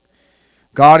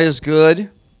God is good,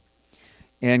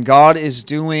 and God is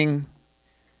doing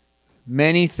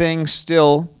many things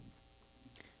still.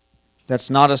 That's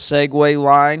not a segue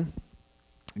line.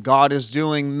 God is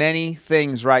doing many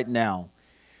things right now.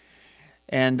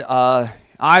 And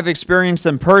I've experienced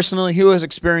them personally. Who has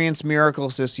experienced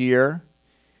miracles this year?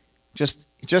 Just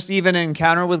even an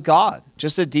encounter with God.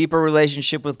 Just a deeper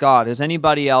relationship with God. Has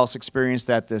anybody else experienced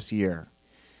that this year?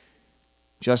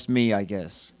 Just me, I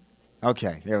guess.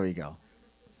 Okay, there we go.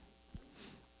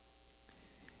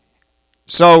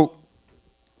 So,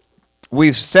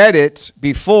 we've said it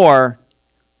before,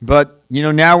 but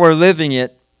now we're living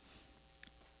it.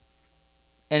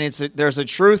 And there's a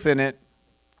truth in it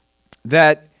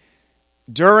that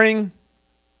during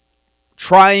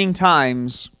trying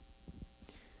times,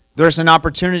 there's an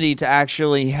opportunity to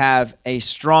actually have a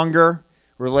stronger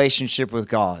relationship with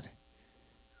God.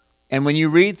 And when you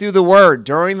read through the Word,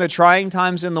 during the trying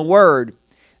times in the Word,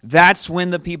 that's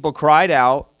when the people cried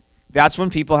out. That's when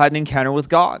people had an encounter with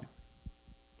God.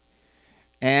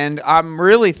 And I'm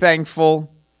really thankful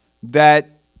that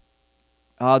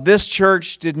this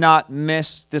church did not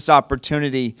miss this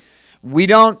opportunity. We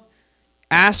don't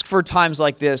ask for times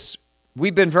like this.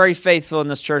 We've been very faithful in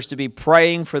this church to be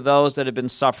praying for those that have been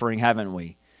suffering, haven't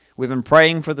we? We've been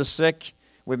praying for the sick.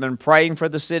 We've been praying for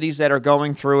the cities that are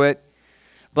going through it.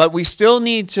 But we still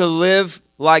need to live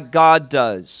like God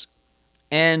does.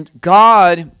 And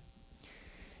God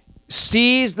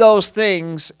sees those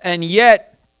things, and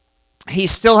yet He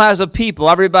still has a people.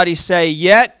 Everybody say,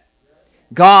 yet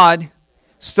God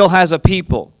still has a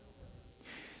people.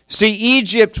 See,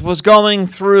 Egypt was going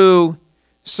through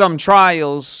some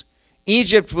trials.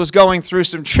 Egypt was going through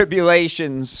some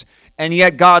tribulations, and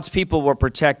yet God's people were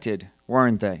protected,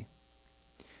 weren't they?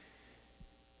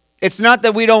 It's not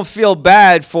that we don't feel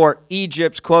bad for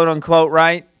Egypt, quote unquote,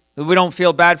 right? That we don't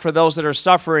feel bad for those that are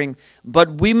suffering,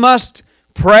 but we must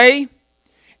pray.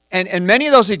 And many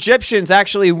of those Egyptians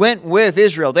actually went with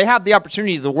Israel. They have the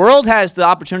opportunity. The world has the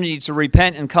opportunity to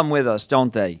repent and come with us,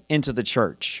 don't they? Into the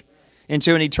church,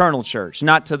 into an eternal church,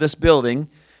 not to this building.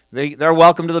 They're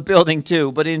welcome to the building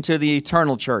too, but into the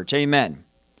eternal church. Amen.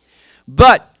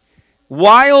 But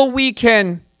while we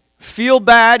can feel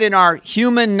bad in our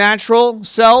human natural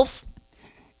self,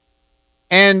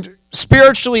 and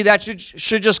spiritually that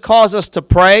should just cause us to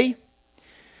pray,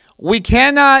 we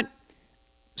cannot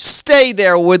stay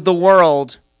there with the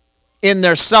world in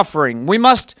their suffering. We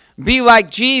must be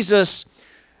like Jesus,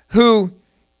 who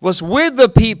was with the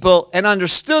people and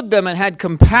understood them and had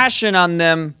compassion on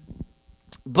them,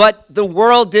 but the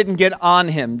world didn't get on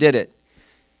him, did it?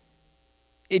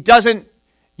 It doesn't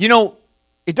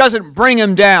bring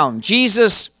him down.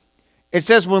 Jesus, it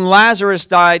says when Lazarus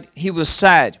died, he was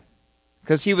sad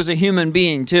because he was a human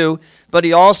being too, but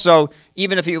he also,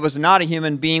 even if he was not a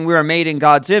human being, we were made in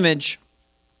God's image.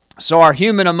 So our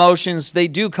human emotions, they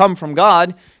do come from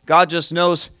God. God just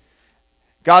knows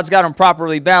God's got them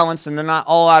properly balanced and they're not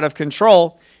all out of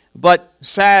control. But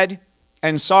sad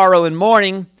and sorrow and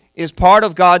mourning is part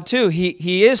of God too.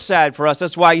 He is sad for us.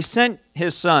 That's why He sent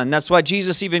His Son. That's why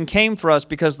Jesus even came for us,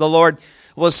 because the Lord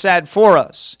was sad for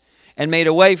us and made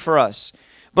a way for us.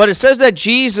 But it says that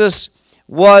Jesus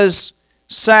was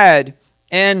sad.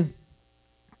 And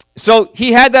so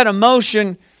He had that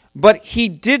emotion, but He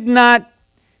did not.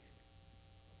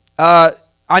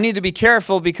 I need to be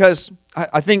careful because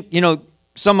I think,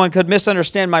 someone could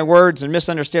misunderstand my words and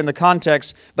misunderstand the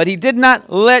context, but He did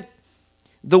not let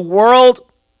the world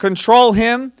control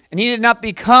Him, and He did not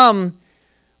become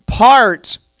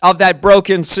part of that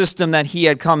broken system that He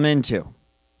had come into.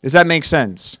 Does that make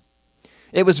sense?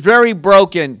 It was very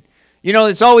broken.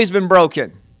 It's always been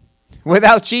broken.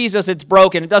 Without Jesus, it's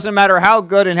broken. It doesn't matter how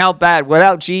good and how bad.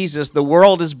 Without Jesus, the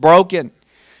world is broken.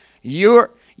 Your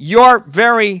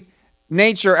very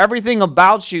nature, everything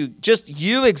about you, just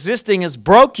you existing is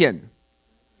broken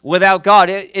without God.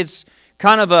 It's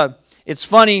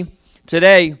funny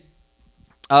today,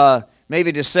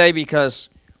 maybe to say, because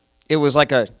it was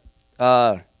like a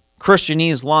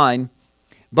Christianese line,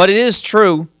 but it is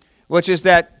true, which is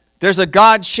that there's a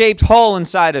God-shaped hole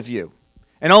inside of you,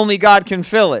 and only God can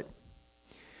fill it.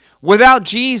 Without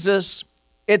Jesus,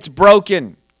 it's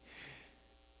broken.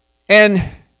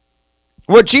 And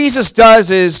what Jesus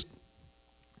does is,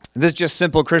 this is just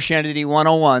simple Christianity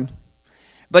 101.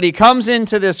 But He comes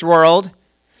into this world.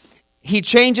 He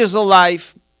changes a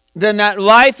life. Then that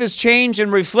life is changed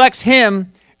and reflects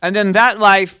Him. And then that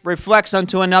life reflects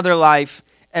unto another life.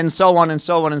 And so on and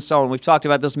so on and so on. We've talked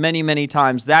about this many, many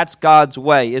times. That's God's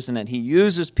way, isn't it? He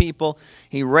uses people.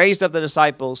 He raised up the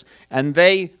disciples. And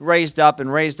they raised up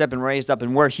and raised up and raised up.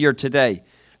 And we're here today.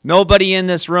 Nobody in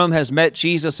this room has met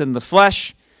Jesus in the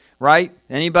flesh, right?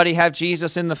 Anybody have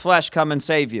Jesus in the flesh come and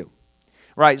save you?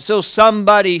 Right, so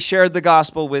somebody shared the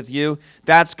gospel with you.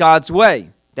 That's God's way.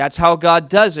 That's how God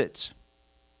does it.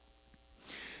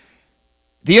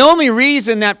 The only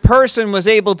reason that person was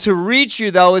able to reach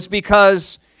you, though, is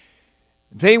because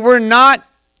they were not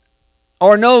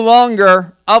or no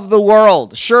longer of the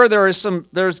world. Sure, there's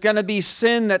going to be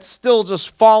sin that's still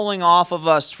just falling off of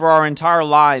us for our entire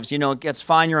lives. It gets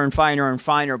finer and finer and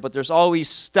finer, but there's always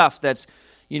stuff that's,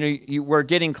 we're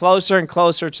getting closer and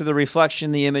closer to the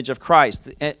reflection, the image of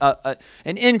Christ,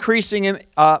 an increasing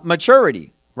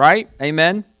maturity, right?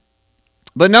 Amen?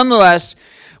 But nonetheless,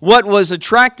 what was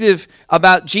attractive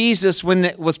about Jesus when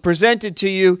it was presented to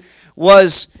you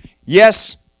was,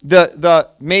 yes, the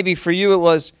maybe for you it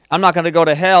was, I'm not going to go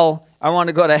to hell, I want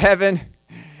to go to heaven.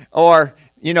 Or,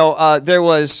 there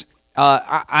was,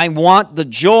 I want the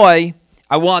joy,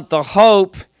 I want the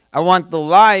hope, I want the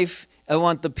life, I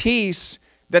want the peace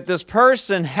that this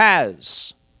person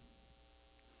has.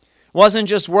 It wasn't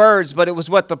just words, but it was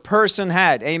what the person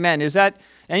had. Amen. Is that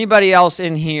anybody else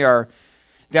in here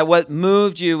that what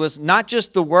moved you was not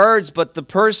just the words, but the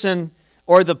person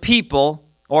or the people,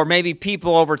 or maybe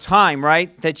people over time,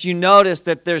 right? That you notice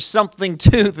that there's something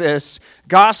to this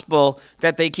gospel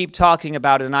that they keep talking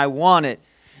about, and I want it.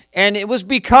 And it was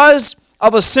because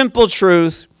of a simple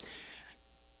truth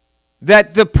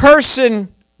that the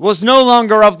person was no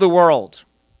longer of the world.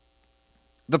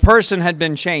 The person had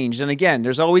been changed. And again,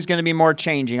 there's always going to be more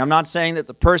changing. I'm not saying that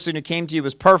the person who came to you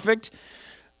was perfect.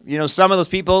 Some of those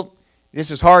people,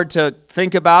 this is hard to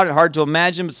think about, hard to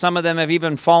imagine, but some of them have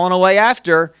even fallen away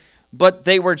after. But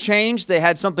they were changed. They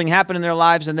had something happen in their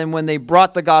lives. And then when they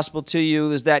brought the gospel to you, it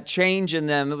was that change in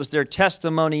them. It was their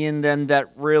testimony in them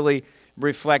that really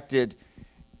reflected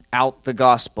out the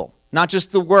gospel. Not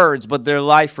just the words, but their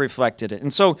life reflected it.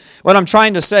 And so what I'm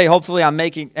trying to say, hopefully am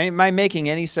I making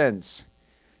any sense?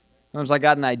 Sometimes I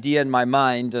got an idea in my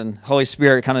mind, and Holy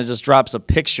Spirit kind of just drops a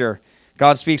picture.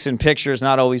 God speaks in pictures,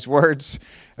 not always words.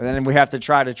 And then we have to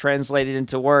try to translate it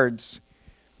into words.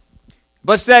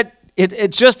 But it's that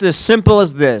it's just as simple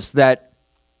as this, that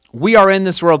we are in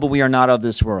this world, but we are not of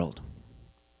this world.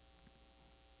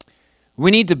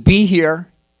 We need to be here,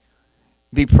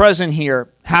 be present here,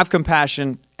 have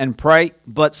compassion, and pray,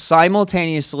 but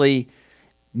simultaneously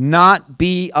not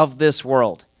be of this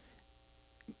world.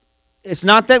 It's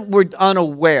not that we're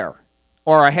unaware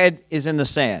or our head is in the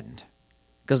sand,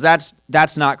 because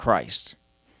that's not Christ.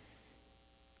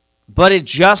 But it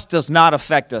just does not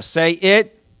affect us. Say,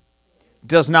 it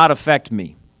does not affect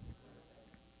me.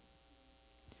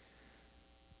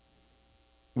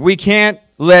 We can't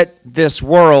let this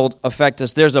world affect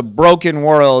us. There's a broken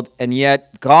world, and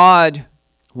yet God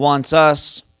wants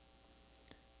us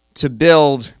to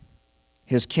build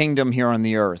His kingdom here on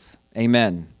the earth.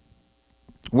 Amen.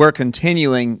 We're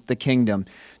continuing the kingdom.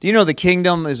 Do you know the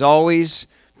kingdom is always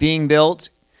being built,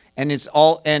 and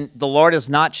the Lord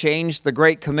has not changed the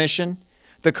Great Commission?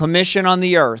 The commission on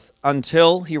the earth,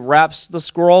 until He wraps the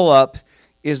scroll up,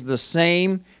 is the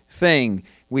same thing.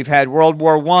 We've had World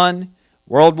War I,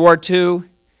 World War II.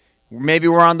 Maybe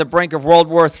we're on the brink of World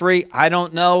War III. I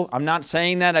don't know. I'm not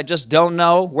saying that. I just don't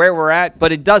know where we're at.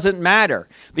 But it doesn't matter,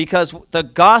 because the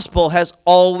gospel has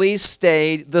always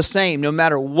stayed the same. No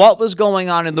matter what was going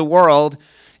on in the world,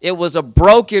 it was a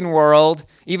broken world,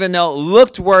 even though it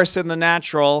looked worse in the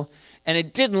natural. And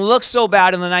it didn't look so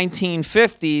bad in the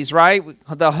 1950s, right?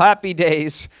 The happy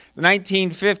days, the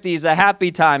 1950s, the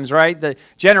happy times, right? The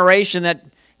generation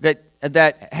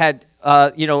that had,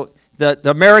 the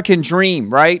American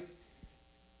dream, right?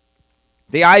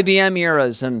 The IBM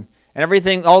eras and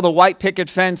everything, all the white picket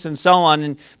fence and so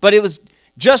on. But it was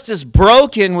just as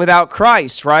broken without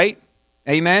Christ, right?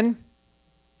 Amen?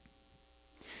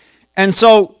 And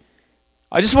so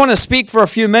I just want to speak for a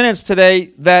few minutes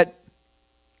today that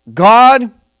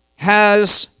God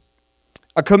has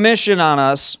a commission on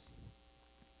us,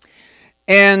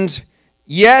 and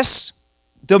yes,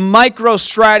 the micro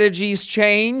strategies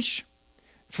change.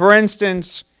 For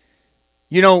instance,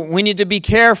 we need to be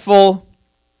careful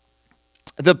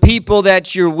the people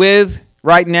that you're with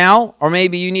right now, or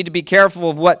maybe you need to be careful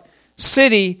of what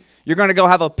city you're going to go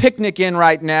have a picnic in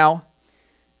right now,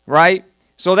 right?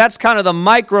 So that's kind of the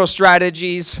micro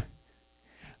strategies,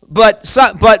 but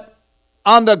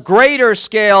on the greater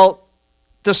scale,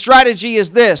 the strategy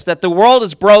is this, that the world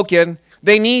is broken,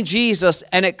 they need Jesus,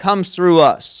 and it comes through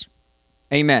us.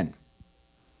 Amen.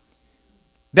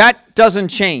 That doesn't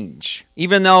change,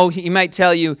 even though He might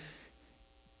tell you,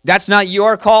 that's not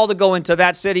your call to go into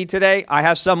that city today. I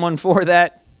have someone for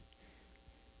that.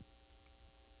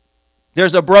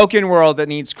 There's a broken world that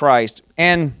needs Christ.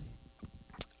 And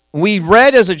we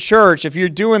read as a church, if you're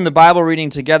doing the Bible reading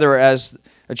together as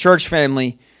a church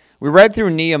family, we read through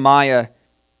Nehemiah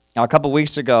a couple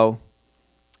weeks ago,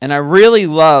 and I really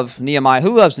love Nehemiah.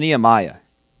 Who loves Nehemiah?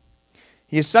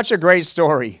 He's such a great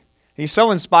story. He's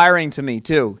so inspiring to me,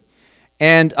 too.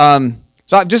 And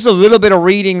so just a little bit of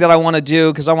reading that I want to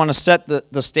do because I want to set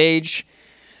the stage.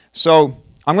 So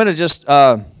I'm going to just,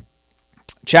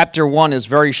 chapter 1 is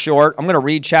very short. I'm going to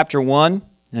read chapter 1,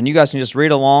 and you guys can just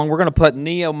read along. We're going to put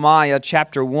Nehemiah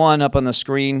chapter 1 up on the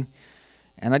screen.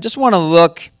 And I just want to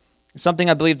look at something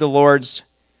I believe the Lord's,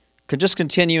 just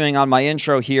continuing on my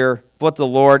intro here, what the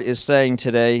Lord is saying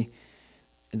today,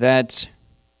 that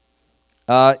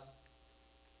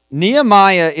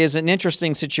Nehemiah is an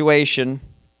interesting situation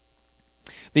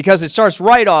because it starts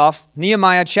right off,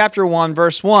 Nehemiah chapter 1,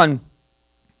 verse 1,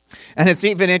 and it's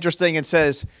even interesting. It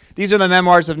says, these are the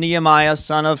memoirs of Nehemiah,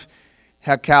 son of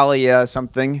Hakaliah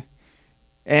something,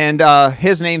 and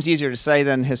his name's easier to say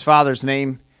than his father's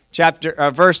name.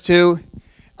 Verse 2,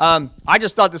 I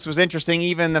just thought this was interesting,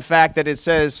 even the fact that it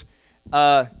says,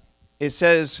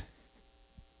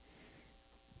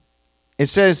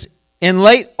 in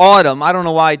late autumn. I don't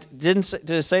know why. Did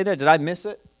it say that? Did I miss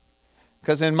it?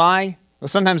 Because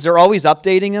sometimes they're always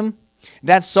updating them.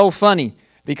 That's so funny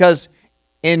because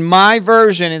in my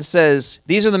version it says,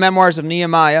 these are the memoirs of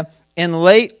Nehemiah. In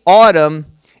late autumn,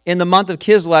 in the month of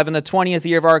Kislev, in the 20th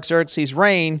year of Artaxerxes'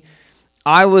 reign,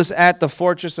 I was at the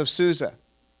fortress of Susa.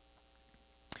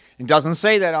 It doesn't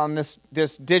say that on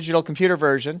this digital computer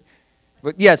version,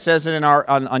 but yeah, it says it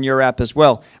on your app as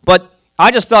well. But I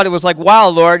just thought it was like, wow,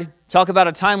 Lord, talk about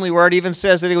a timely word. It even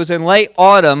says that it was in late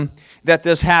autumn that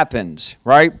this happened,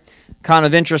 right? Kind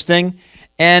of interesting.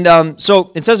 And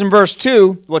so it says in verse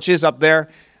 2, which is up there,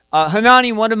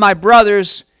 Hanani, one of my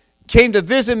brothers, came to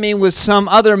visit me with some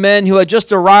other men who had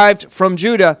just arrived from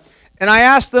Judah. And I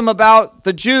asked them about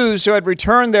the Jews who had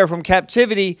returned there from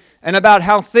captivity and about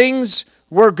how things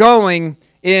were going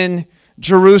in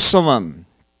Jerusalem.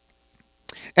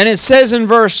 And it says in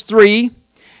verse 3,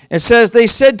 it says, they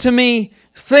said to me,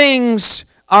 things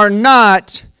are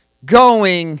not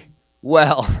going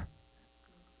well.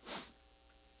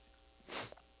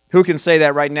 Who can say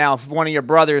that right now? If one of your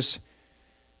brothers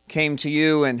came to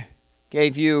you and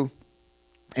gave you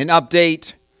an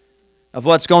update of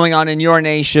what's going on in your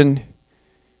nation,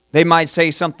 they might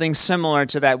say something similar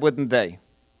to that, wouldn't they?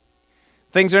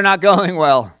 Things are not going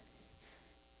well.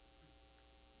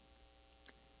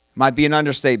 Might be an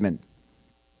understatement.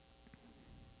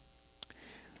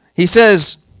 He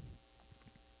says,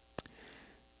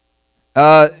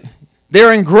 they're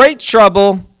in great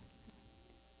trouble,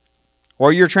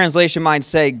 or your translation might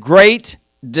say, great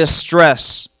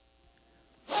distress.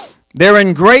 They're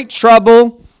in great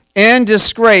trouble and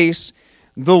disgrace.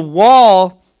 The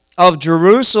wall of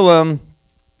Jerusalem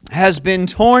has been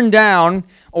torn down,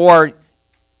 or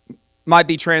might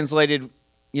be translated,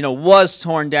 was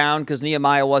torn down because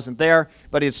Nehemiah wasn't there,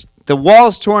 but it's the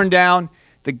wall's torn down.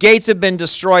 The gates have been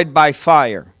destroyed by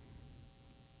fire.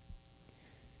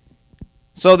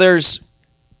 So there's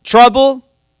trouble,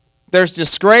 there's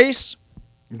disgrace,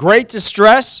 great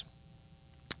distress.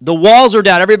 The walls are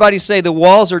down. Everybody say the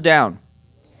walls are down.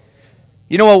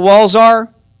 You know what walls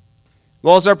are?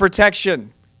 Walls are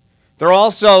protection. They're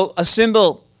also a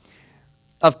symbol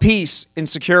of peace and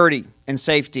security and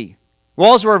safety.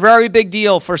 Walls were a very big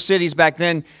deal for cities back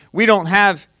then. We don't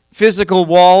have physical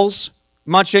walls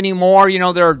much anymore.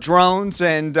 There are drones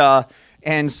and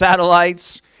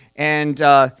satellites and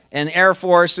air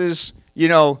forces,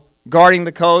 guarding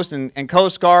the coast and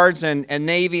coast guards and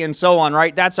Navy and so on,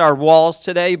 right? That's our walls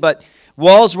today. But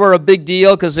walls were a big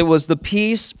deal because it was the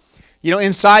peace.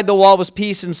 Inside the wall was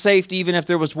peace and safety, even if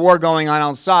there was war going on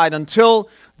outside, until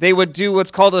they would do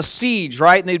what's called a siege,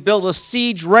 right? And they'd build a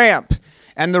siege ramp.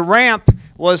 And the ramp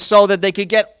was so that they could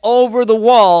get over the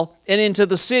wall and into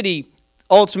the city,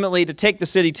 ultimately to take the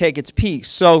city, take its peace.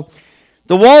 So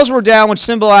the walls were down, which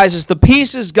symbolizes the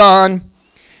peace is gone,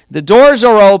 the doors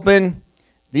are open,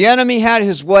 the enemy had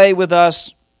his way with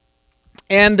us,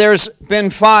 and there's been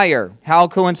fire. How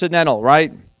coincidental,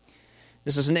 right?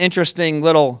 This is an interesting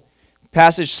little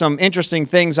passage, some interesting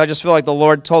things I just feel like the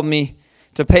Lord told me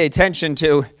to pay attention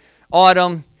to.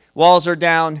 Autumn, walls are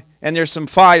down, and there's some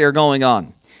fire going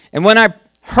on. And when I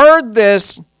heard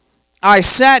this, I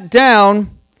sat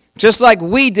down, just like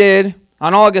we did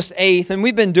on August 8th, and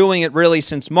we've been doing it really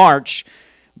since March,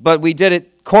 but we did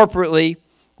it corporately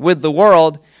with the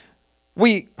world.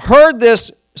 We heard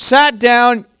this, sat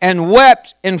down, and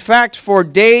wept. In fact, for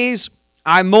days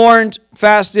I mourned,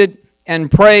 fasted,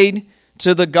 and prayed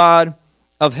to the God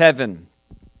of heaven.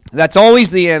 That's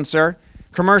always the answer.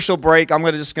 Commercial break. I'm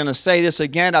just going to say this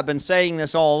again. I've been saying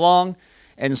this all along,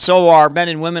 and so are men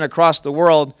and women across the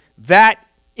world. That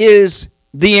is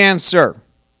the answer.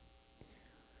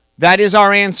 That is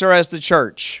our answer as the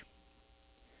church.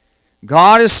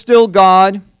 God is still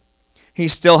God. He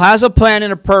still has a plan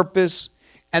and a purpose.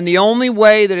 And the only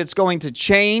way that it's going to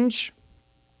change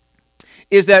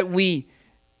is that we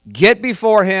get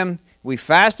before Him, we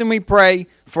fast and we pray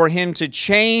for Him to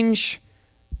change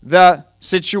the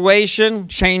situation,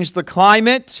 change the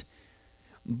climate.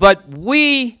 But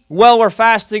while we're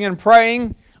fasting and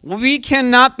praying, we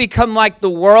cannot become like the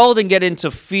world and get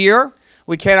into fear.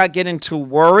 We cannot get into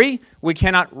worry. We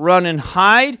cannot run and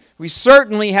hide. We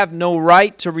certainly have no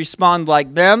right to respond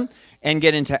like them and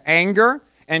get into anger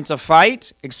and to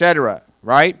fight, etc.,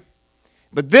 right?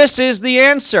 But this is the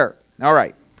answer. All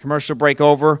right, commercial break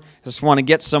over. Just want to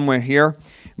get somewhere here.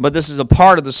 But this is a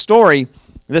part of the story.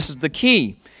 This is the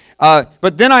key.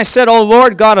 But then I said, O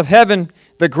Lord God of heaven,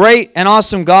 the great and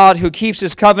awesome God who keeps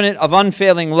His covenant of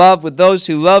unfailing love with those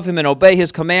who love Him and obey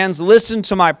His commands, listen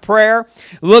to my prayer.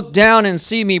 Look down and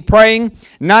see me praying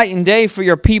night and day for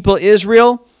your people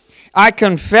Israel. I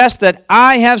confess that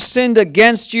I have sinned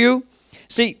against you.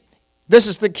 See, this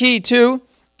is the key too,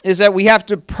 is that we have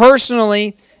to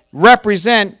personally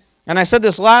represent, and I said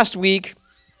this last week,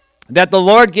 that the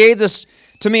Lord gave this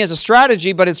to me as a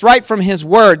strategy, but it's right from His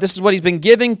Word. This is what He's been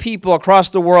giving people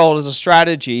across the world as a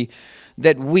strategy,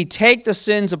 that we take the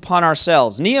sins upon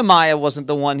ourselves. Nehemiah wasn't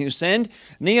the one who sinned.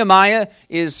 Nehemiah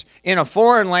is in a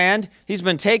foreign land. He's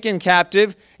been taken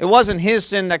captive. It wasn't his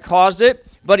sin that caused it,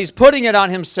 but he's putting it on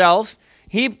himself.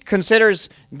 He considers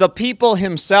the people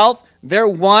himself. They're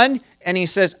one, and he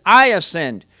says, I have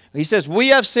sinned. He says, we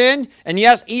have sinned, and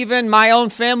yes, even my own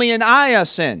family and I have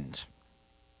sinned.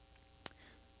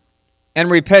 And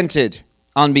repented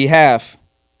on behalf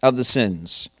of the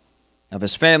sins of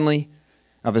his family,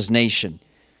 of his nation.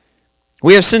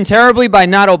 We have sinned terribly by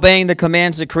not obeying the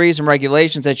commands, decrees, and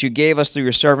regulations that you gave us through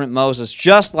your servant Moses,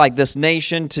 just like this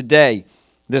nation today.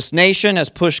 This nation has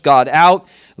pushed God out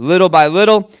little by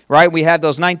little, right? We had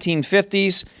those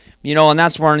 1950s, and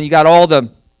that's when you got all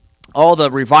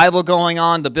the revival going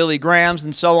on, the Billy Grahams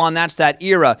and so on. That's that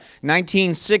era.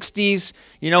 1960s,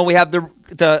 we have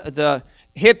the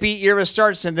hippie era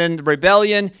starts, and then the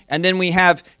rebellion, and then we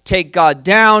have take God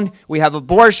down. We have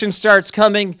abortion starts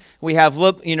coming. We have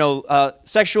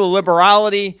sexual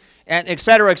liberality, and et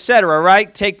cetera,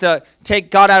 right? Take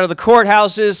God out of the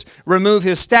courthouses, remove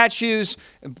His statues.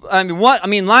 Line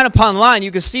upon line,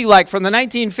 you can see from the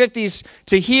 1950s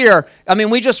to here.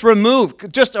 We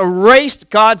just erased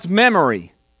God's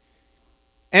memory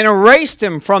and erased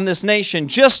Him from this nation,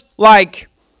 just like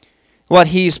what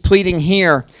He's pleading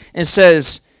here, and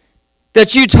says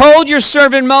that you told your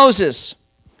servant Moses,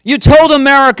 you told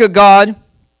America, God,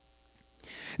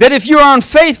 that if you are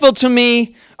unfaithful to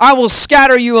me, I will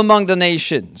scatter you among the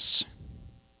nations.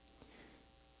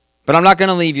 But I'm not going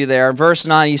to leave you there. In verse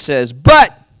 9 he says,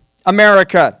 but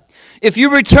America, if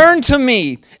you return to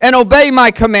me and obey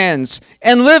my commands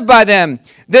and live by them,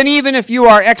 then even if you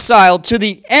are exiled to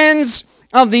the ends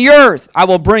of the earth, I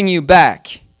will bring you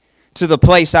back to the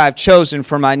place I have chosen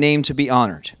for my name to be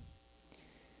honored.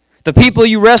 The people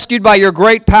you rescued by your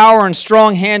great power and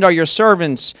strong hand are your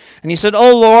servants. And he said,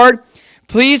 O Lord,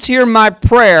 please hear my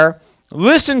prayer.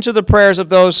 Listen to the prayers of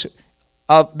those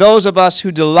of us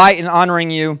who delight in honoring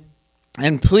you.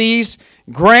 And please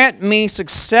grant me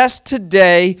success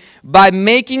today by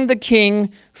making the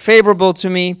king favorable to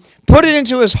me. Put it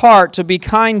into his heart to be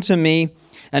kind to me.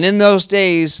 And in those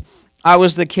days, I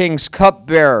was the king's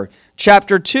cupbearer.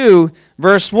 Chapter 2,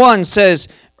 verse 1 says,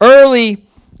 early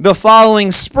the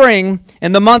following spring,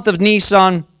 in the month of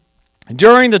Nisan,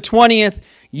 during the 20th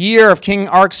year of King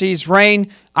Artaxerxes'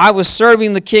 reign, I was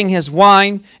serving the king his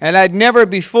wine, and I had never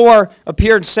before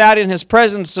appeared sad in his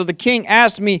presence. So the king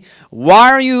asked me, why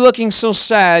are you looking so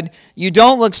sad? You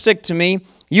don't look sick to me.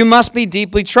 You must be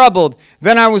deeply troubled.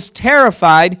 Then I was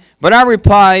terrified, but I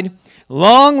replied,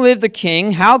 long live the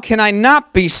king. How can I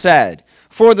not be sad?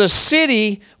 For the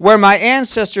city where my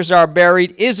ancestors are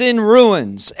buried is in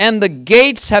ruins, and the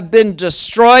gates have been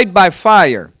destroyed by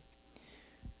fire.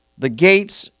 The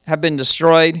gates have been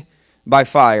destroyed by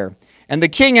fire. And the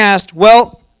king asked,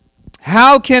 well,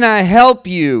 how can I help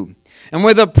you? And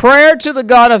with a prayer to the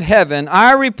God of heaven,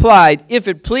 I replied, if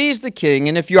it please the king,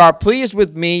 and if you are pleased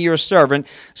with me, your servant,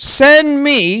 send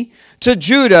me to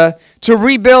Judah to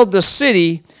rebuild the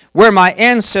city where my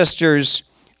ancestors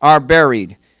are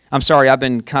buried. I'm sorry, I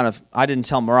didn't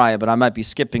tell Mariah, but I might be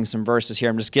skipping some verses here.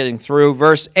 I'm just getting through.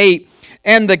 Verse 8,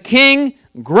 and the king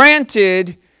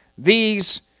granted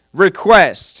these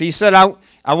requests. He said,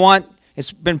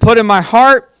 It's been put in my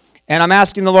heart, and I'm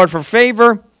asking the Lord for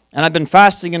favor, and I've been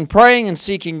fasting and praying and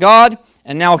seeking God,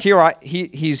 and now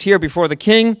he's here before the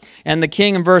king, and the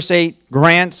king in verse 8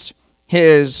 grants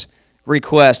his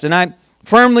request. And I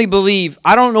firmly believe,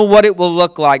 I don't know what it will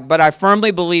look like, but I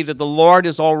firmly believe that the Lord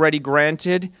has already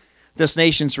granted this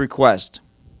nation's request.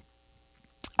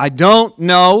 I don't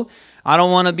know. I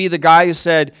don't want to be the guy who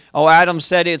said, oh, Adam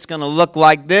said it's going to look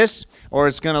like this, or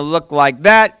it's going to look like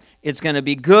that. It's going to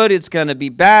be good, it's going to be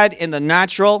bad in the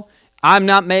natural. I'm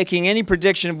not making any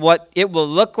prediction of what it will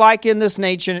look like in this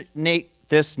nation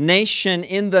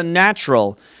in the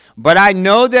natural. But I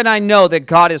know that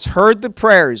God has heard the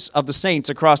prayers of the saints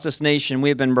across this nation.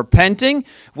 We've been repenting,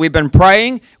 we've been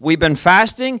praying, we've been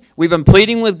fasting, we've been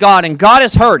pleading with God, and God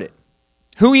has heard it.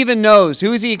 Who even knows?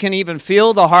 Who can even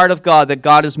feel the heart of God, that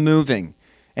God is moving?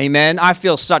 Amen. I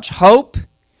feel such hope.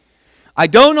 I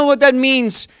don't know what that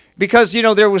means, because,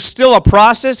 there was still a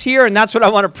process here, and that's what I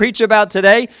want to preach about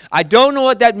today. I don't know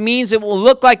what that means it will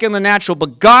look like in the natural,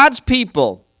 but God's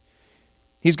people,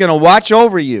 He's going to watch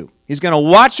over you. He's going to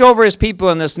watch over His people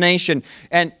in this nation,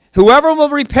 and whoever will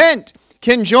repent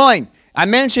can join. I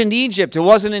mentioned Egypt. It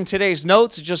wasn't in today's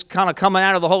notes. It's just kind of coming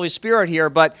out of the Holy Spirit here,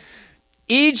 but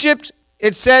Egypt,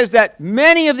 it says that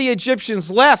many of the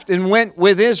Egyptians left and went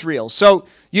with Israel. So,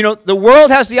 the world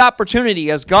has the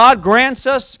opportunity, as God grants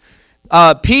us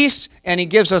peace, and He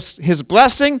gives us His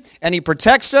blessing, and He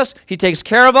protects us, He takes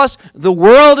care of us. The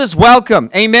world is welcome.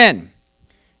 Amen.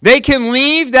 They can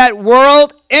leave that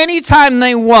world anytime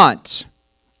they want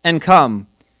and come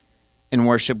and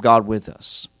worship God with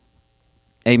us.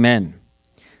 Amen.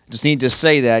 I just need to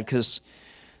say that because,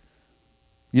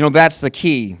 that's the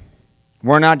key.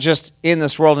 We're not just in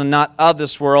this world and not of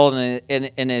this world, and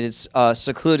it's a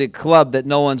secluded club that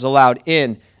no one's allowed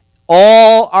in.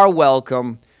 All are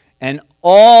welcome. And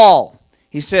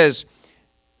he says,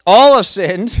 all have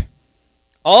sinned,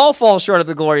 all fall short of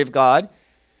the glory of God.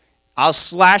 I'll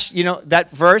slash, that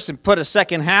verse and put a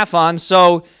second half on.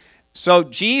 So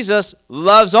Jesus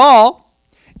loves all,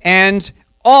 and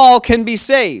all can be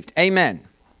saved. Amen.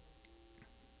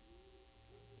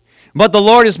 But the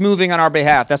Lord is moving on our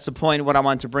behalf. That's the point of what I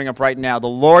want to bring up right now. The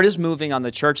Lord is moving on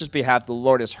the church's behalf. The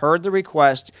Lord has heard the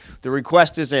request. The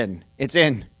request is in. It's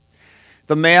in.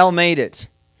 The mail made it.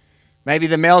 Maybe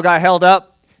the mail got held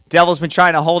up. Devil's been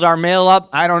trying to hold our mail up.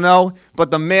 I don't know. But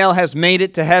the mail has made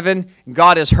it to heaven.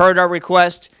 God has heard our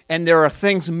request. And there are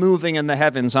things moving in the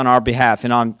heavens on our behalf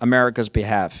and on America's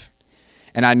behalf.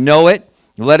 And I know it.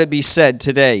 Let it be said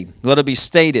today. Let it be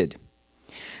stated.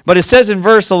 But it says in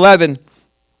verse 11,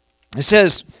 it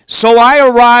says, so I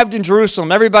arrived in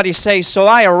Jerusalem. Everybody say, so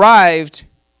I arrived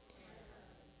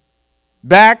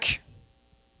back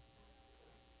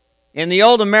in the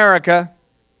old America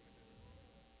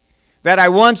that I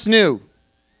once knew.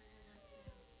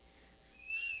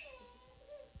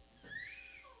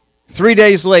 3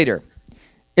 days later.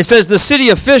 It says the city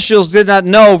officials did not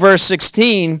know, verse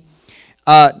 16,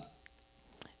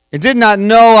 it did not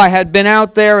know I had been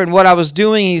out there and what I was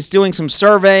doing. He's doing some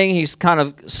surveying. He's kind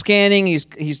of scanning.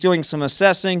 He's doing some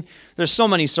assessing. There's so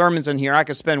many sermons in here. I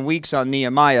could spend weeks on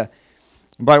Nehemiah.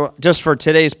 But just for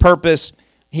today's purpose,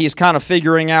 he's kind of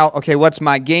figuring out, okay, what's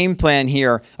my game plan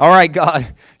here? All right, God,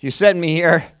 you sent me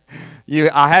here.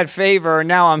 I had favor, and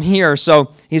now I'm here.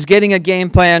 So he's getting a game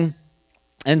plan.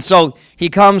 And so he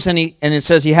comes and it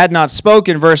says he had not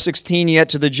spoken, verse 16, yet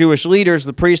to the Jewish leaders,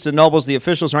 the priests, the nobles, the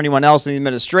officials, or anyone else in the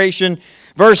administration.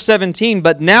 Verse 17,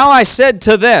 but now I said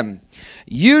to them,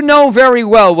 you know very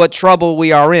well what trouble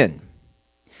we are in.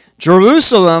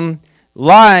 Jerusalem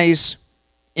lies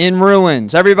in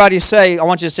ruins. Everybody say, I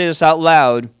want you to say this out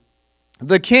loud.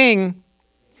 The king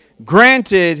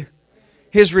granted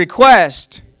his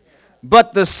request,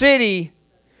 but the city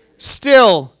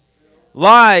still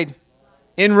lied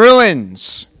in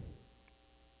ruins.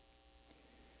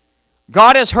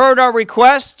 God has heard our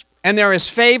request, and there is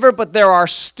favor, but there are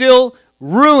still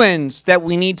ruins that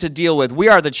we need to deal with. We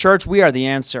are the church. We are the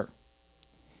answer.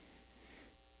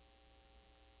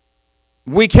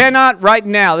 We cannot right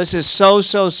now, this is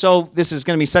this is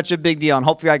going to be such a big deal, and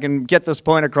hopefully I can get this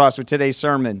point across with today's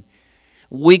sermon.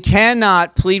 We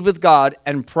cannot plead with God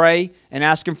and pray and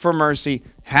ask Him for mercy,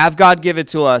 have God give it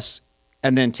to us,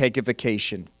 and then take a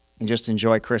vacation and just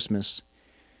enjoy Christmas,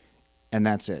 and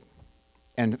that's it.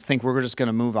 And think we're just going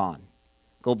to move on.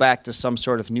 Go back to some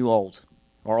sort of new old,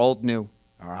 or old new,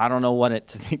 or I don't know what it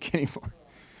to think anymore.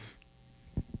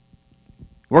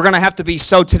 We're going to have to be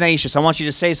so tenacious. I want you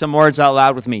to say some words out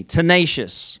loud with me.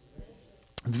 Tenacious,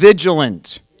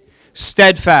 vigilant,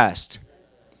 steadfast.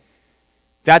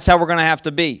 That's how we're going to have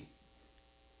to be.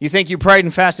 You think you prayed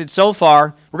and fasted so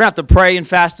far, we're going to have to pray and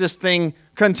fast this thing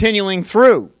continuing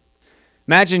through.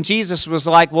 Imagine Jesus was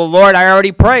like, well, Lord, I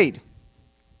already prayed.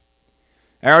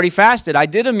 I already fasted. I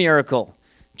did a miracle.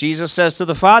 Jesus says to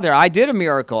the Father, I did a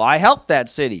miracle. I helped that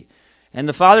city. And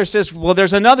the Father says, well,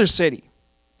 there's another city.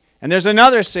 And there's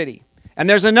another city. And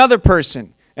there's another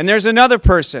person. And there's another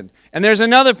person. And there's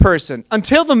another person.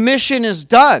 Until the mission is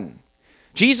done.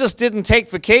 Jesus didn't take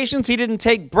vacations. He didn't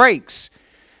take breaks.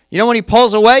 You know, when he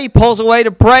pulls away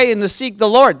to pray and to seek the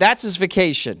Lord. That's his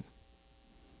vacation.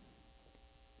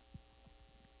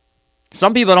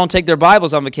 Some people don't take their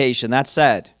Bibles on vacation. That's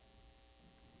sad.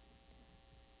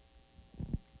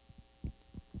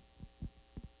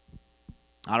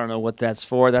 I don't know what that's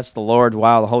for. That's the Lord.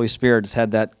 Wow, the Holy Spirit has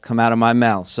had that come out of my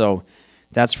mouth. So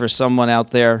that's for someone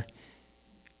out there.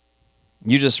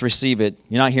 You just receive it.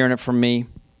 You're not hearing it from me.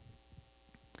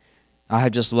 I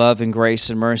have just love and grace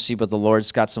and mercy, but the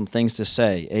Lord's got some things to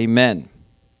say. Amen.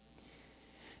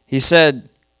 He said,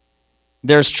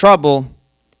 there's trouble,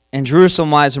 and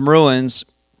Jerusalem lies in ruins,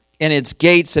 and its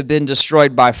gates have been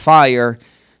destroyed by fire.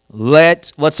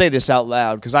 Let's say this out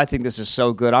loud, because I think this is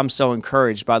so good. I'm so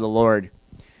encouraged by the Lord.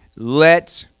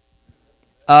 Let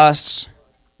us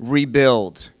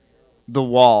rebuild the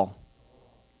wall.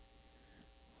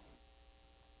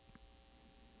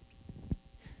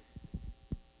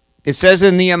 It says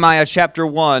in Nehemiah chapter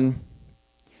 1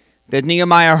 that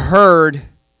Nehemiah heard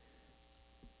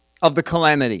of the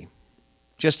calamity,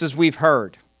 just as we've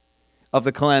heard of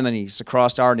the calamities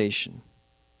across our nation.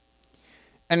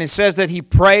 And it says that he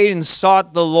prayed and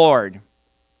sought the Lord.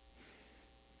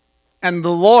 And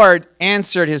the Lord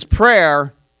answered his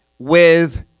prayer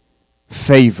with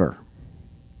favor.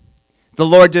 The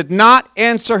Lord did not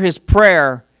answer his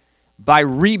prayer by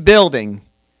rebuilding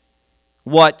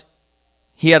what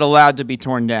he had allowed to be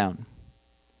torn down.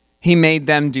 He made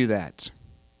them do that.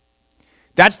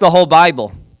 That's the whole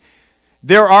Bible.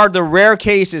 There are the rare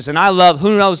cases, and I love,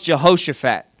 who knows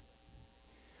Jehoshaphat?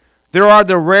 There are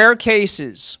the rare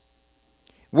cases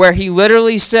where he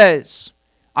literally says,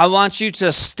 I want you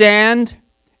to stand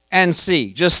and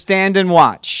see. Just stand and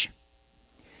watch.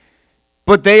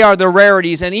 But they are the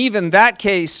rarities. And even that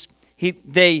case,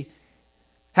 they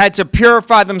had to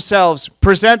purify themselves,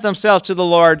 present themselves to the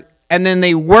Lord, and then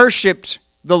they worshiped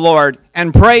the Lord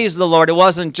and praised the Lord. It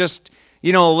wasn't just,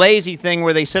 a lazy thing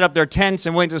where they set up their tents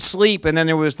and went to sleep, and then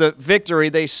there was the victory.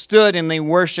 They stood and they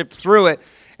worshiped through it,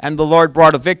 and the Lord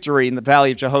brought a victory in the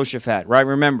valley of Jehoshaphat, right?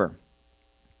 Remember.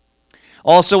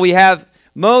 Also, we have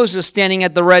Moses standing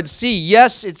at the Red Sea.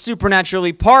 Yes, it's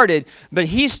supernaturally parted, but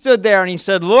he stood there and he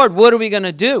said, Lord, what are we going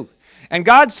to do? And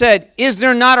God said, is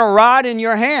there not a rod in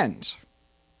your hand?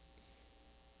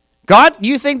 God,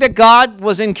 you think that God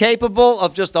was incapable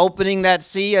of just opening that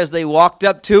sea as they walked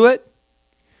up to it?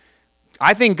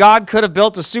 I think God could have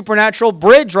built a supernatural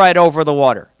bridge right over the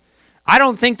water. I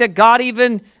don't think that God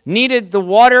even needed the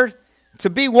water to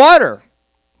be water.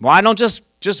 Why don't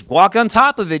just walk on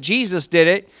top of it? Jesus did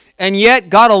it. And yet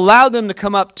God allowed them to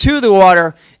come up to the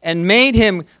water and made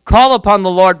him call upon the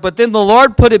Lord. But then the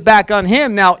Lord put it back on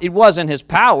him. Now, it wasn't his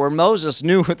power. Moses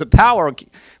knew what the power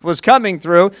was coming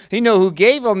through. He knew who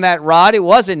gave him that rod. It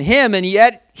wasn't him. And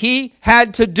yet he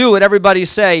had to do it. Everybody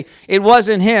say, it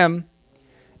wasn't him.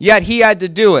 Yet he had to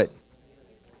do it.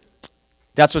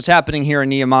 That's what's happening here in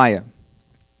Nehemiah.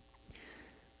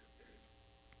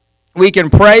 We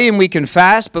can pray and we can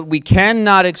fast, but we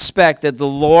cannot expect that the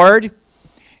Lord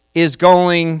is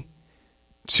going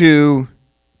to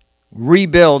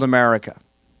rebuild America.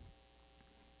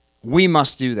 We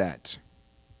must do that.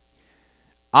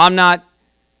 I'm not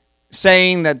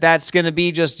saying that that's going to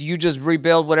be you just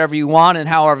rebuild whatever you want and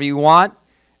however you want.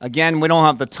 Again, we don't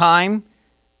have the time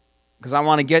because I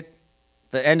want to get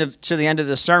to the end of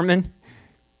the sermon.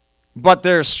 But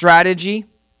there's strategy.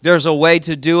 There's a way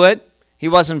to do it. He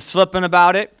wasn't flippant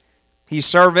about it. He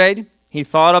surveyed. He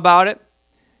thought about it.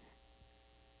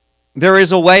 There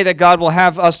is a way that God will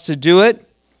have us to do it,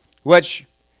 which,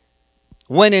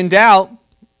 when in doubt,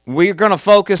 we're going to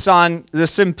focus on the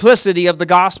simplicity of the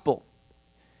gospel.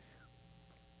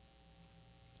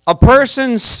 A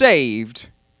person saved,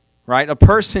 right? A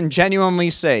person genuinely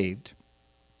saved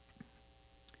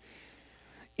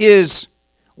is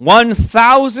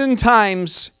 1,000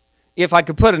 times, if I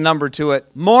could put a number to it,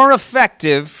 more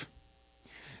effective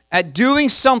at doing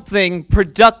something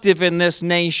productive in this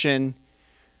nation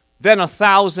than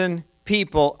 1,000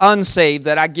 people unsaved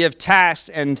that I give tasks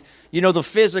and, the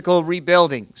physical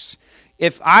rebuildings.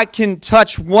 If I can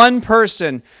touch one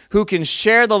person who can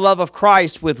share the love of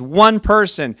Christ with one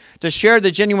person, to share the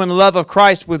genuine love of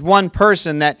Christ with one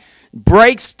person, that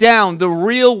breaks down the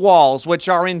real walls, which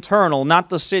are internal, not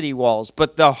the city walls,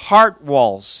 but the heart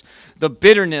walls, the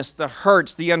bitterness, the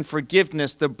hurts, the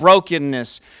unforgiveness, the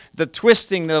brokenness, the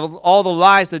twisting, all the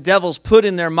lies the devil's put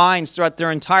in their minds throughout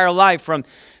their entire life,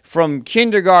 from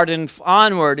kindergarten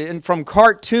onward, and from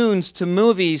cartoons to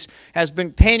movies, has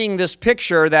been painting this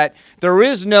picture that there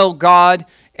is no God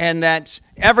and that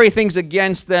everything's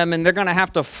against them and they're going to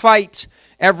have to fight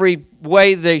every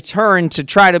way they turn to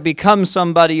try to become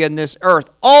somebody in this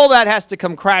earth. All that has to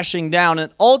come crashing down,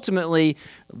 and ultimately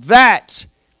that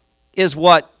is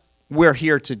what we're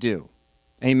here to do.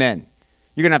 Amen.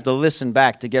 You're going to have to listen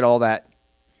back to get all that.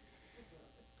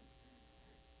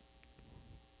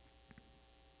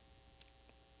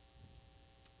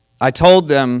 I told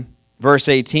them, verse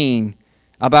 18,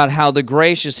 about how the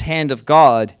gracious hand of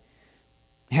God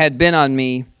had been on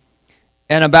me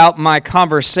and about my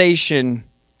conversation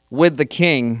with the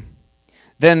king.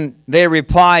 Then they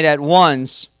replied at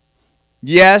once,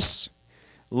 yes,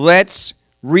 let's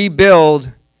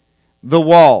rebuild the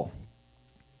wall.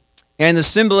 And the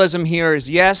symbolism here is,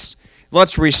 yes,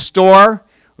 let's restore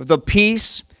the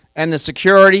peace and the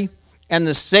security and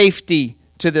the safety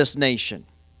to this nation.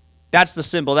 That's the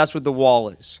symbol. That's what the wall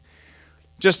is.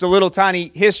 Just a little tiny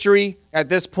history at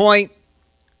this point.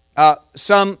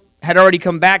 Some had already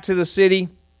come back to the city,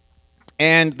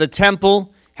 and the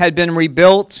temple had been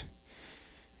rebuilt.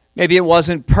 Maybe it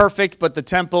wasn't perfect, but the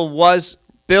temple was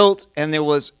built, and it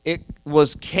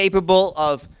was capable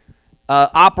of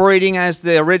operating as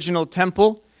the original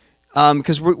temple,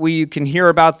 because we can hear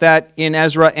about that in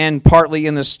Ezra and partly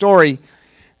in the story.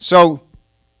 So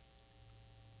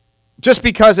just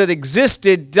because it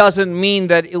existed doesn't mean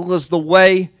that it was the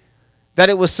way that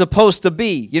it was supposed to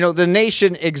be. You know, the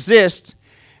nation exists.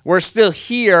 We're still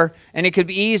here, and it could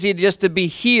be easy just to be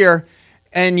here,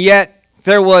 and yet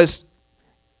there was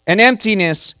an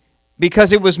emptiness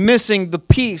because it was missing the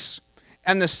peace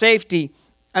and the safety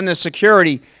and the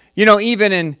security. You know,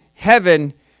 even in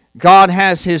heaven, God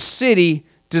has his city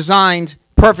designed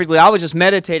perfectly. I was just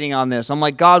meditating on this. I'm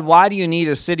like, God, why do you need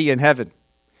a city in heaven?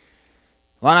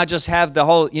 Why not just have the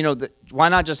whole, why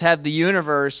not just have the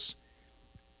universe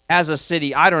as a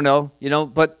city? I don't know,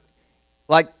 but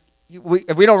like we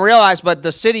don't realize, but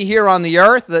the city here on the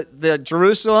earth, the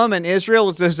Jerusalem and Israel,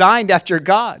 was designed after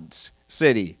God's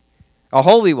city, a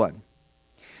holy one.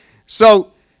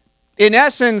 So, in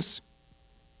essence,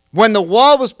 when the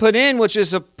wall was put in, which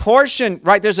is a portion,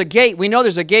 right, there's a gate. We know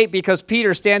there's a gate because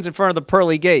Peter stands in front of the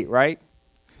pearly gate, right?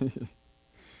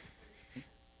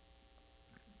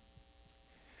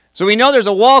 So we know there's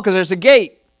a wall because there's a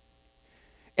gate.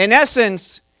 In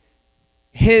essence,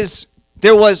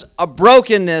 there was a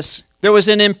brokenness, there was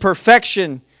an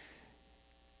imperfection.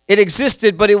 It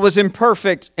existed, but it was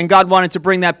imperfect, and God wanted to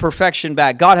bring that perfection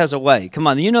back. God has a way. Come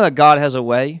on, you know that God has a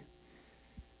way?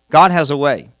 God has a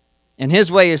way, and his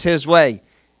way is his way,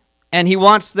 and he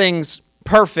wants things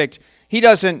perfect. He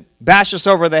doesn't bash us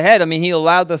over the head. I mean, he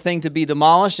allowed the thing to be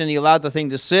demolished, and he allowed the thing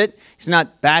to sit. He's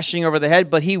not bashing over the head,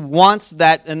 but he wants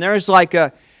that, and there is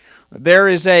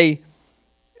a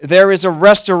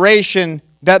restoration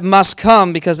that must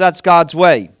come because that's God's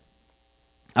way.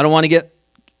 I don't want to get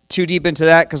too deep into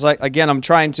that because, again, I'm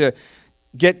trying to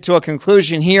get to a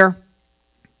conclusion here.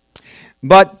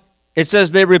 But it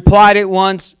says they replied at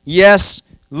once, yes,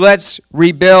 let's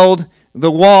rebuild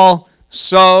the wall.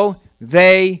 So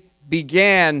they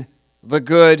began the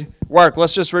good work.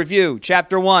 Let's just review.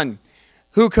 Chapter 1.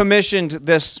 Who commissioned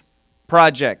this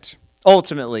project?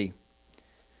 Ultimately,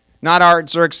 not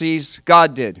Artaxerxes,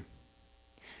 God did.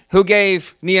 Who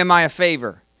gave Nehemiah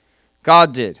favor?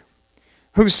 God did.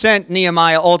 Who sent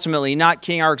Nehemiah ultimately? Not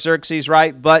King Artaxerxes,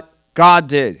 right? But God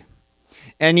did.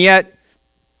 And yet,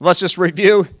 let's just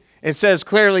review. It says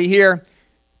clearly here,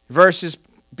 verses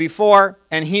before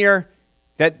and here,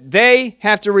 that they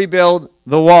have to rebuild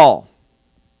the wall.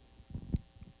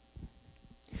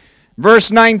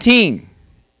 Verse 19,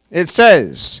 it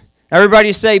says,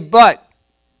 everybody say, but.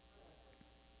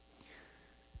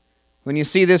 When you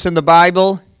see this in the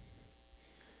Bible,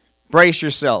 brace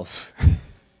yourself.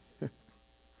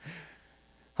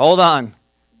 Hold on.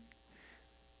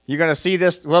 You're going to see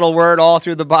this little word all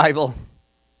through the Bible.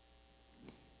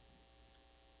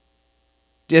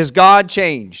 Has God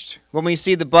changed? When we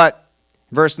see the but,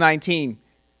 verse 19,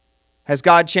 has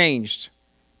God changed?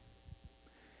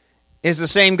 Is the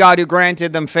same God who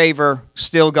granted them favor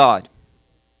still God?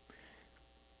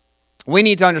 We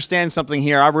need to understand something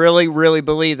here. I really, really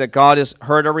believe that God has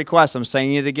heard our request. I'm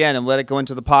saying it again, and let it go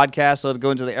into the podcast, let it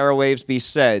go into the airwaves, be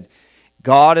said.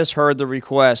 God has heard the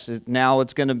request. Now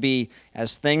it's going to be,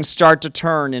 as things start to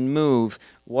turn and move,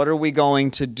 what are we going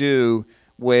to do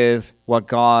with what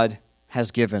God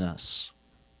has given us.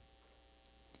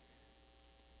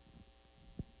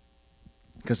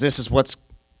 Because this is what's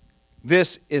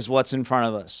in front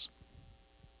of us.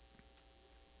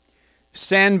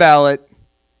 Sanballat,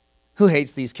 who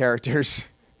hates these characters?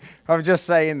 I'm just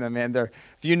saying them, man.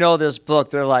 If you know this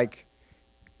book, they're like,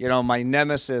 my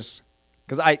nemesis.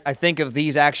 Because I think of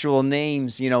these actual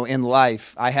names, in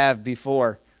life. I have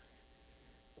before.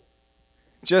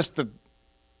 It's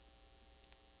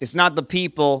not the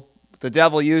people. The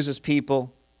devil uses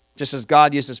people, just as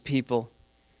God uses people,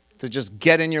 to just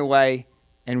get in your way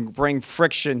and bring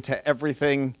friction to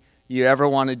everything you ever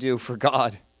want to do for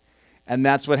God. And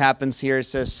that's what happens here. It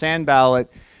says,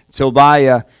 Sanballat,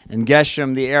 Tobiah, and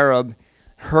Geshem the Arab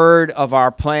heard of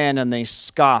our plan, and they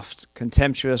scoffed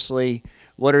contemptuously.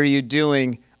 What are you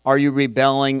doing? Are you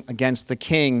rebelling against the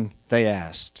king? They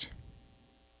asked.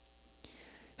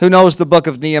 Who knows the book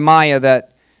of Nehemiah,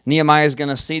 that Nehemiah is going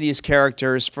to see these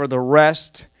characters for the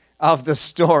rest of the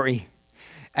story.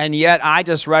 And yet I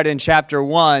just read in chapter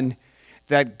 1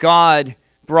 that God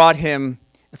brought him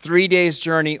a 3 days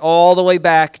journey all the way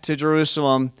back to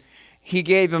Jerusalem. He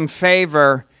gave him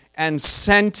favor and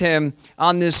sent him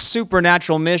on this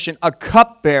supernatural mission. A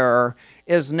cupbearer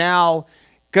is now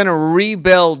going to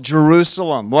rebuild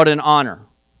Jerusalem. What an honor.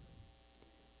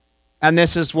 And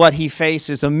this is what he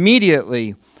faces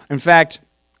immediately. In fact,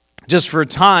 just for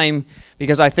time,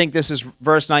 because I think this is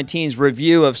verse 19's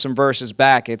review of some verses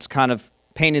back. It's kind of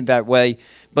painted that way.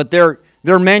 But they're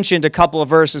mentioned a couple of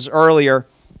verses earlier.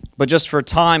 But just for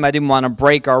time, I didn't want to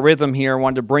break our rhythm here. I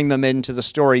wanted to bring them into the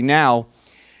story now.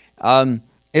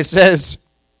 It says,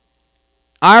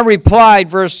 I replied,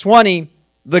 verse 20,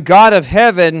 the God of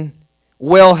heaven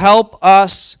will help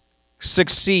us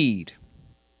succeed.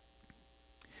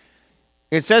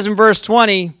 It says in verse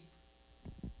 20,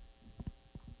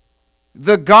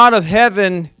 the God of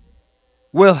heaven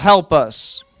will help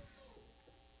us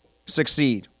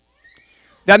succeed.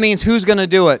 That means who's going to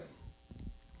do it?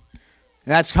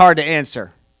 That's hard to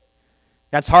answer.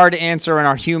 That's hard to answer in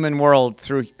our human world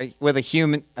with a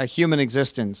human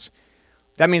existence.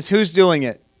 That means who's doing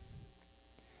it?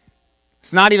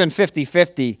 It's not even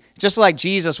 50-50. Just like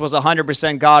Jesus was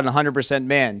 100% God and 100%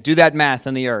 man. Do that math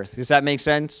in the earth. Does that make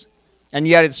sense? And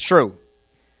yet it's true.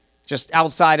 Just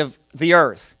outside of the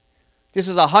earth. This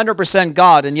is 100%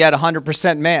 God and yet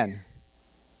 100% man.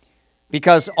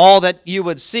 Because all that you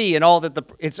would see and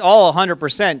it's all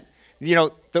 100%.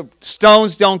 The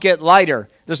stones don't get lighter.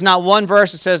 There's not one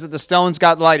verse that says that the stones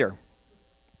got lighter.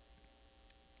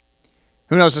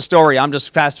 Who knows the story? I'm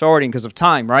just fast forwarding because of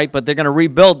time, right? But they're going to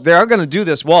rebuild. They're going to do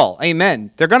this wall.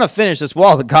 Amen. They're going to finish this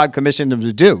wall that God commissioned them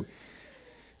to do.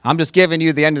 I'm just giving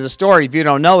you the end of the story if you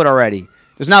don't know it already.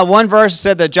 There's not one verse that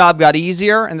said the job got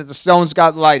easier and that the stones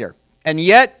got lighter. And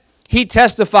yet, he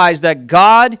testifies that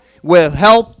God will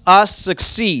help us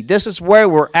succeed. This is where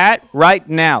we're at right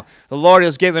now. The Lord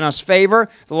has given us favor.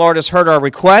 The Lord has heard our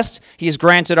request. He has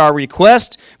granted our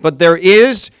request. But there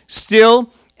is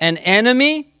still an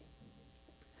enemy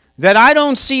that I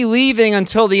don't see leaving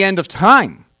until the end of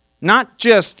time. Not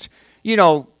just,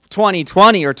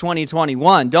 2020 or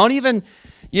 2021. Don't even,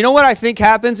 what I think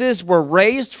happens is we're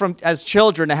raised as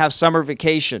children to have summer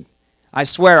vacation. I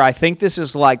swear, I think this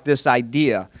is like this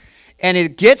idea. And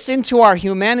it gets into our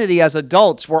humanity as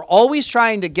adults. We're always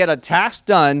trying to get a task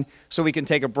done so we can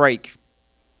take a break.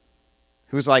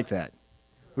 Who's like that?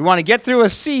 We want to get through a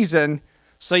season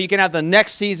so you can have the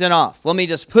next season off. Let me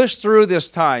just push through this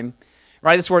time.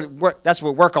 Right? That's what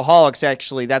workaholics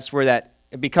actually, that's where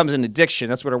it becomes an addiction.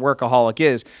 That's what a workaholic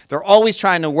is. They're always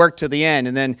trying to work to the end,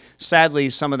 and then sadly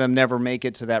some of them never make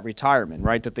it to that retirement,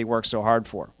 right, that they work so hard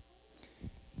for.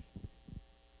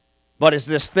 But it's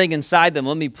this thing inside them,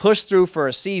 let me push through for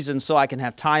a season so I can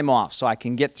have time off, so I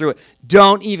can get through it.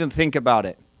 Don't even think about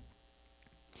it.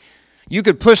 You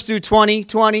could push through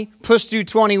 2020, push through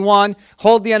 21,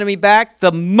 hold the enemy back.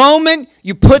 The moment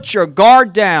you put your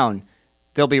guard down,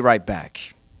 they'll be right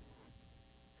back.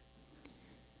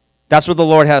 That's what the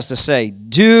Lord has to say.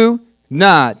 Do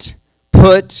not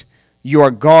put your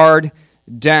guard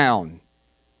down.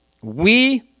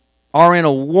 We are in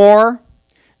a war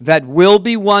that will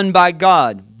be won by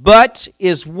God, but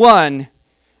is won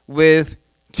with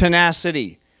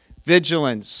tenacity,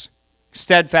 vigilance,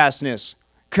 steadfastness,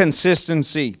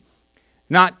 consistency.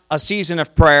 Not a season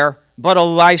of prayer, but a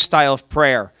lifestyle of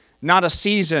prayer. Not a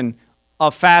season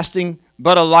of fasting,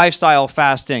 but a lifestyle of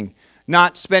fasting.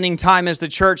 Not spending time as the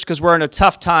church because we're in a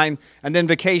tough time and then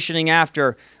vacationing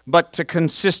after, but to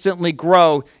consistently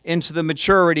grow into the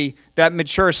maturity, that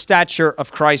mature stature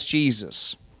of Christ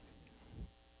Jesus.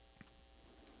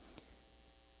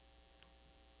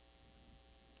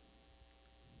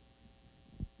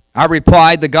 I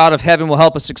replied, the God of heaven will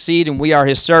help us succeed, and we are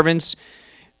his servants.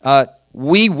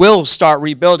 We will start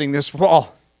rebuilding this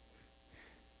wall.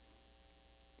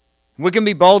 We can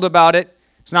be bold about it.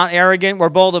 It's not arrogant. We're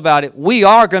bold about it. We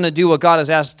are going to do what God has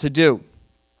asked us to do.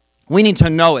 We need to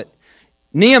know it.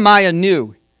 Nehemiah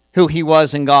knew who he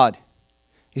was in God.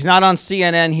 He's not on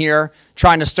CNN here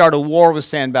trying to start a war with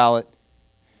Sanballat.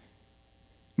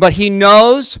 But he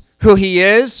knows who he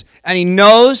is, and he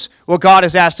knows what God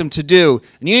has asked him to do.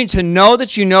 And you need to know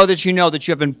that you know that you know that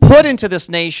you have been put into this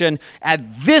nation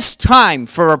at this time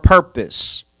for a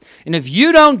purpose. And if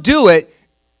you don't do it,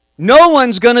 no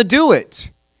one's going to do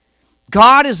it.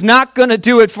 God is not going to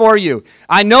do it for you.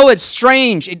 I know it's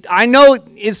strange. I know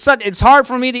it's hard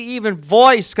for me to even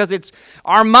voice because it's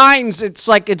our minds. It's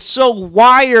like it's so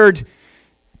wired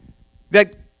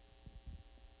that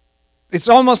it's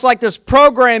almost like this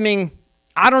programming.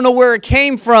 I don't know where it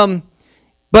came from,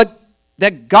 but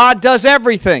that God does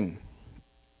everything.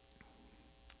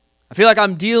 I feel like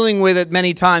I'm dealing with it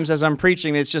many times as I'm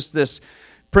preaching. It's just this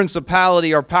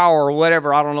principality or power or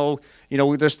whatever. I don't know. You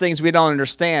know, there's things we don't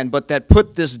understand, but that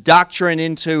put this doctrine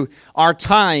into our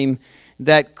time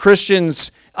that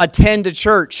Christians attend a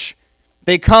church.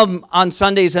 They come on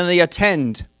Sundays and they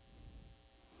attend.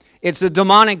 It's a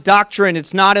demonic doctrine.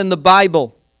 It's not in the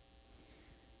Bible.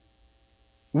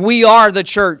 We are the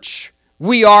church.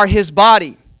 We are his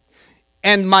body.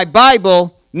 And my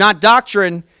Bible, not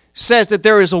doctrine, says that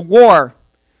there is a war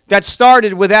that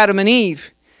started with Adam and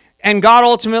Eve. And God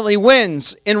ultimately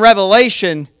wins in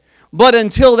Revelation. But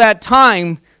until that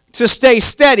time, to stay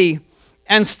steady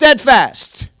and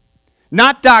steadfast.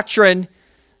 Not doctrine,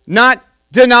 not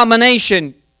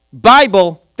denomination.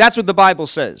 Bible, that's what the Bible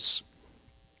says.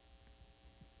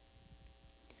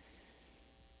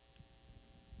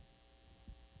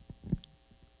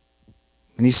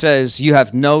 And he says, you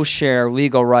have no share,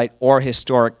 legal right, or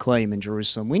historic claim in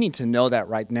Jerusalem. We need to know that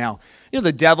right now. You know,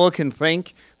 the devil can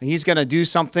think that he's going to do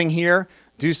something here,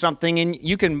 do something, and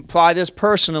you can apply this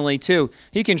personally too.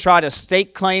 He can try to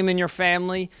stake claim in your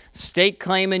family, stake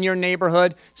claim in your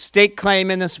neighborhood, stake claim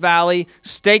in this valley,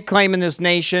 stake claim in this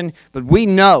nation. But we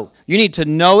know, you need to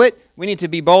know it, we need to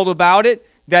be bold about it,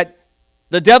 that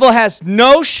the devil has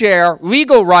no share,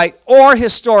 legal right, or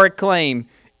historic claim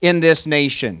in this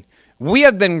nation. We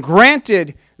have been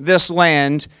granted this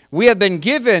land. We have been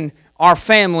given our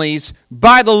families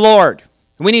by the Lord.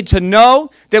 We need to know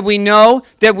that we know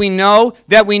that we know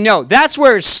that we know. That's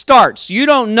where it starts. You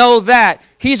don't know that,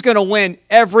 he's going to win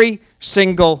every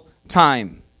single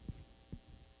time.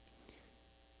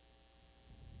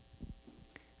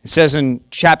 It says in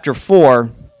chapter 4,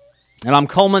 and I'm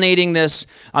culminating this.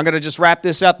 I'm going to just wrap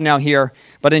this up now here.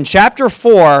 But in chapter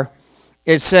 4,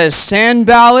 it says,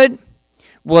 Sanballat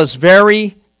was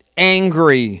very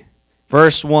angry,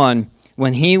 verse 1,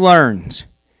 when he learned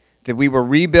that we were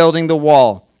rebuilding the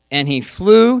wall, and he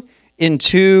flew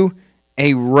into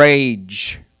a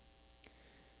rage.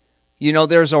 You know,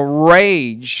 there's a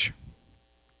rage,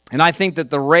 and I think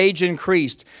that the rage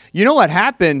increased. You know what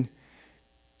happened?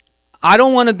 I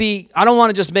don't want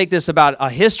to just make this about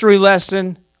a history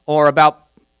lesson or about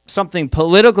something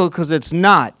political, because it's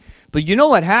not. But you know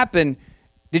what happened?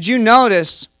 Did you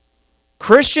notice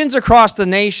Christians across the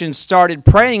nation started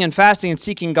praying and fasting and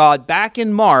seeking God back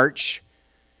in March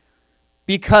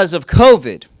because of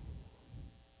COVID?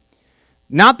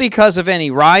 Not because of any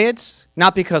riots,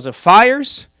 not because of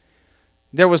fires.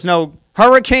 There was no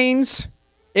hurricanes.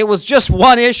 It was just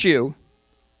one issue,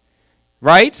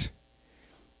 right?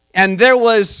 And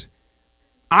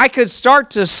I could start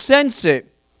to sense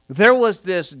it. There was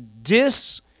this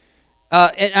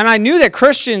and I knew that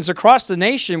Christians across the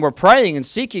nation were praying and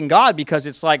seeking God, because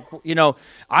it's like, you know,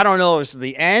 I don't know if it's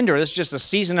the end or it's just a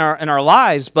season in our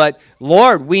lives, but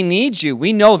Lord, we need you.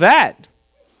 We know that.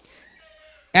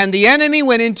 And the enemy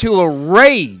went into a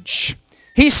rage.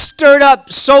 He stirred up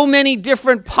so many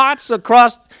different pots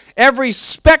across every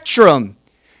spectrum,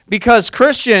 because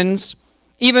Christians,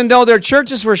 even though their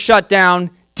churches were shut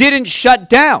down, didn't shut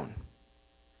down.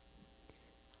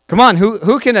 Come on,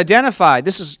 who can identify?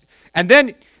 And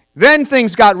then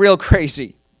things got real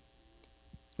crazy.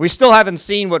 We still haven't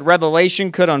seen what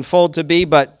Revelation could unfold to be,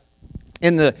 but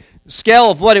in the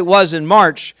scale of what it was in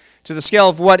March to the scale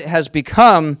of what it has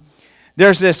become,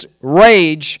 there's this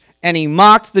rage, and he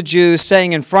mocked the Jews,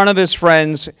 saying in front of his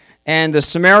friends and the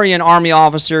Samaritan army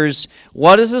officers,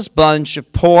 what does this bunch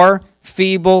of poor,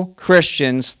 feeble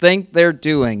Christians think they're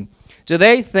doing? Do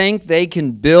they think they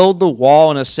can build the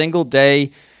wall in a single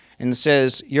day? And it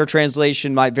says, your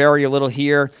translation might vary a little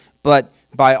here, but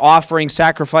by offering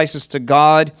sacrifices to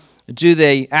God Do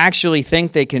they actually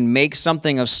think they can make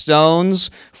something of stones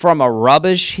from a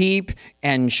rubbish heap,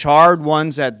 and charred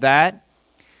ones at that?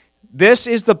 This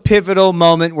is the pivotal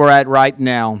moment we're at right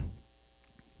now.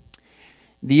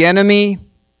 The enemy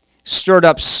stirred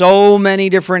up so many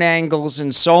different angles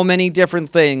and so many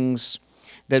different things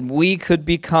that we could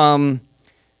become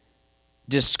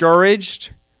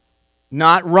discouraged,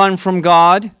 not run from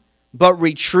God, but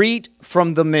retreat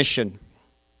from the mission.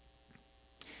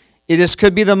 This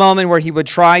could be the moment where he would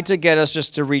try to get us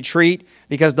just to retreat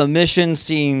because the mission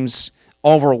seems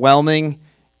overwhelming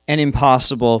and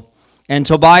impossible. And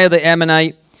Tobiah the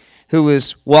Ammonite, who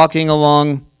was walking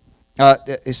along,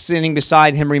 sitting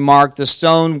beside him, remarked, "The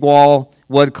stone wall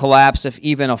would collapse if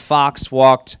even a fox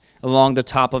walked along the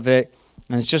top of it."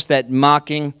 And it's just that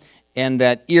mocking and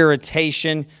that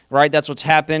irritation, right? That's what's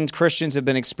happened. Christians have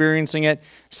been experiencing it.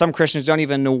 Some Christians don't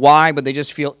even know why, but they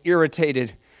just feel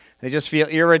irritated. They just feel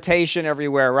irritation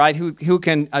everywhere, right? Who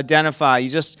can identify? You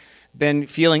just been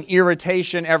feeling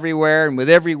irritation everywhere and with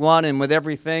everyone and with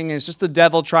everything. And it's just the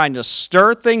devil trying to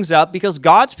stir things up because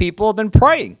God's people have been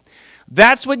praying.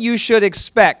 That's what you should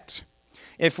expect.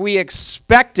 If we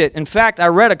expect it, in fact, I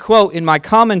read a quote in my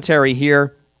commentary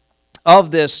here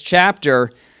of this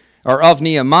chapter, or of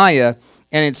Nehemiah,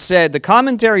 and it said, the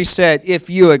commentary said, if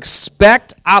you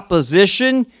expect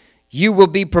opposition, you will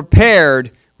be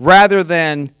prepared rather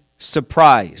than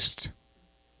surprised.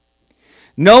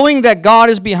 Knowing that God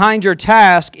is behind your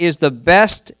task is the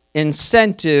best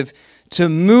incentive to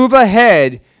move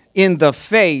ahead in the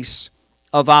face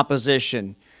of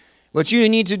opposition. What you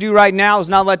need to do right now is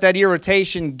not let that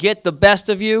irritation get the best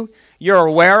of you. You're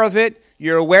aware of it.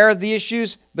 You're aware of the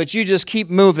issues, but you just keep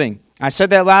moving. I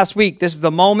said that last week. This is the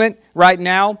moment right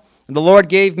now. The Lord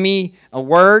gave me a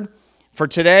word for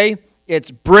today.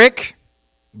 It's brick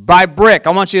by brick.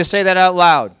 I want you to say that out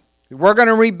loud. We're going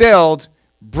to rebuild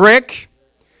brick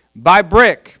by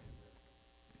brick,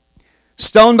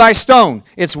 stone by stone.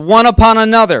 It's one upon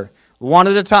another, one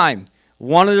at a time,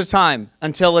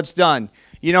 until it's done.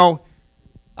 You know,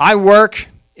 I work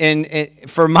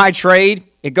for my trade.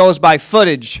 It goes by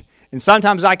footage. And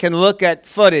sometimes I can look at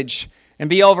footage and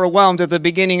be overwhelmed at the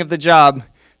beginning of the job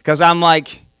because I'm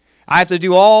like, I have to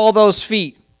do all those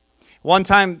feet. One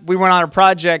time we went on a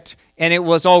project and it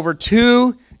was over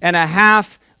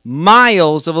 2.5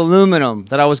 miles of aluminum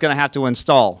that I was going to have to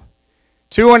install.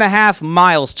 2.5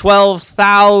 miles,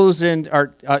 12,000,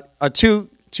 or 2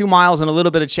 miles and a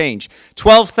little bit of change.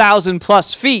 12,000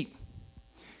 plus feet.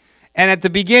 And at the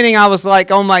beginning I was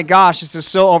like, oh my gosh, this is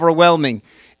so overwhelming.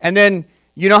 And then,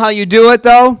 you know how you do it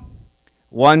though?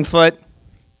 1 foot.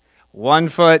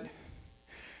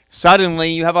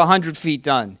 Suddenly you have 100 feet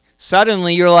done.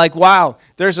 Suddenly you're like, wow,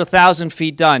 there's 1,000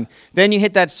 feet done. Then you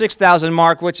hit that 6,000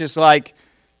 mark, which is like,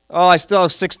 oh, I still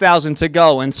have 6,000 to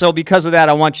go. And so because of that,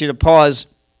 I want you to pause.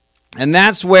 And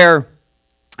that's where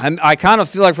I kind of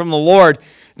feel like from the Lord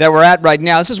that we're at right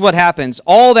now. This is what happens.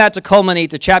 All that to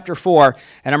culminate to chapter 4,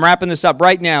 and I'm wrapping this up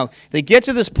right now. They get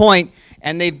to this point,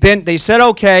 and they said,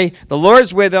 okay, the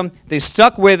Lord's with them. They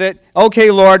stuck with it.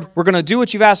 Okay, Lord, we're going to do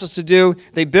what you've asked us to do.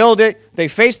 They build it. They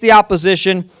face the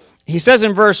opposition. He says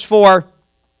in verse 4,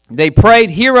 they prayed,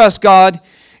 hear us, God,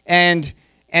 and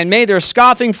may their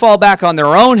scoffing fall back on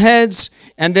their own heads.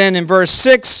 And then in verse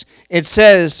 6, it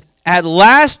says, at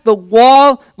last the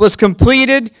wall was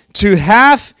completed to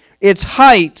half its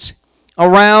height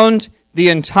around the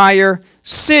entire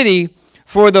city,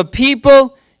 for the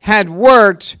people had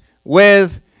worked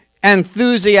with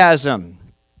enthusiasm.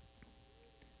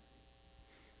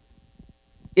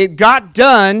 It got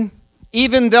done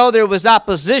even though there was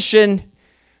opposition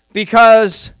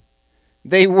because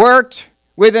they worked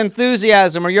with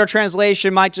enthusiasm, or your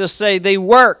translation might just say they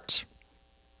worked,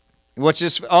 which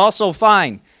is also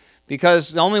fine.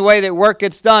 Because the only way that work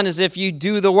gets done is if you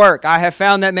do the work. I have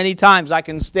found that many times. I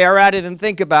can stare at it and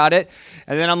think about it,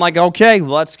 and then I'm like, okay,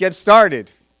 let's get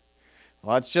started.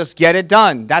 Let's just get it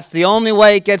done. That's the only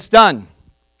way it gets done.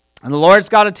 And the Lord's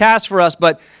got a task for us,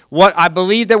 but what I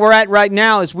believe that we're at right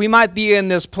now is we might be in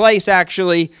this place,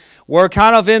 actually, we're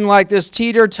kind of in like this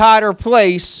teeter-totter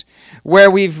place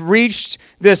where we've reached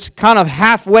this kind of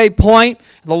halfway point.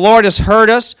 The Lord has heard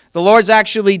us. The Lord's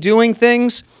actually doing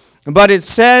things. But it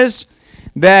says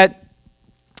that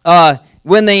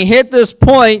when they hit this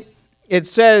point, it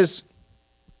says,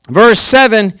 verse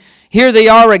 7, here they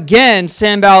are again,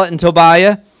 Sanballat and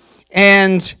Tobiah,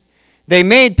 and they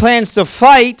made plans to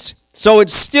fight, so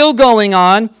it's still going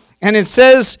on, and it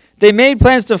says they made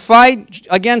plans to fight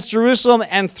against Jerusalem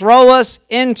and throw us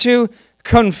into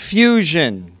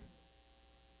confusion.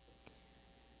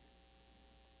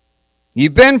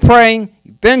 You've been praying,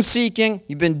 you've been seeking,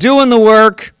 you've been doing the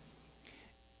work,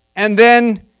 and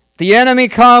then the enemy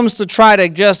comes to try to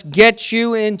just get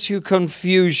you into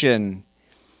confusion.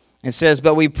 It says,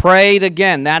 but we prayed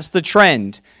again. That's the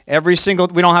trend. We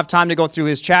don't have time to go through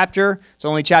his chapter. It's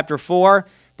only chapter 4.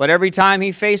 But every time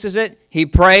he faces it, he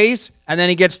prays, and then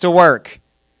he gets to work.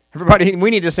 Everybody,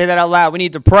 we need to say that out loud. We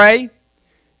need to pray,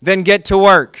 then get to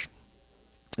work.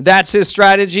 That's his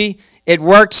strategy. It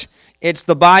worked. It's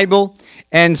the Bible.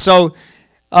 And so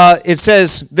it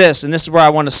says this, and this is where I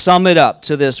want to sum it up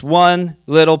to this one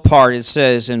little part. It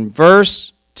says in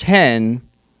verse 10,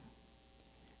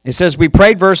 it says, we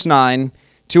prayed, verse 9,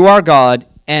 to our God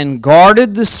and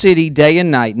guarded the city day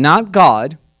and night. Not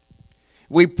God.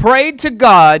 We prayed to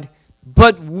God,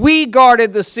 but we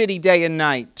guarded the city day and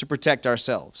night to protect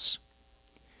ourselves.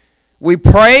 We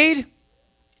prayed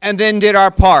and then did our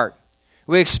part.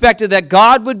 We expected that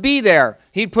God would be there.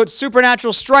 He'd put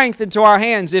supernatural strength into our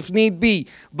hands if need be.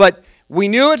 But we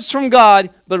knew it's from God,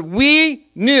 but we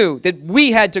knew that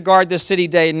we had to guard this city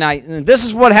day and night. And this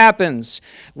is what happens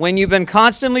when you've been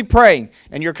constantly praying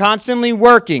and you're constantly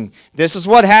working. This is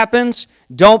what happens.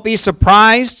 Don't be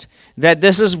surprised that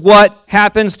this is what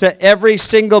happens to every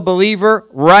single believer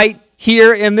right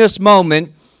here in this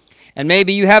moment. And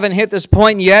maybe you haven't hit this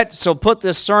point yet, so put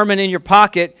this sermon in your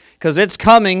pocket because it's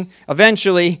coming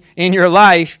eventually in your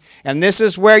life. And this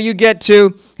is where you get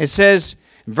to. It says,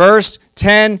 verse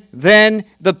 10, then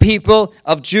the people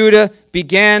of Judah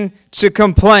began to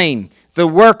complain. The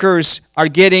workers are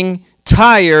getting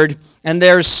tired, and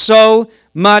there's so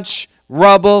much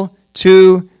rubble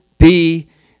to be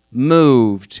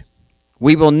moved.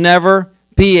 We will never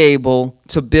be able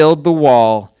to build the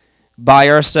wall by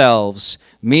ourselves.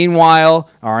 Meanwhile,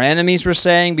 our enemies were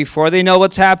saying, before they know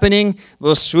what's happening,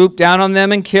 we'll swoop down on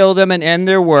them and kill them and end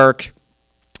their work.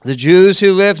 The Jews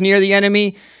who lived near the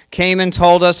enemy came and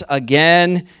told us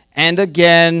again and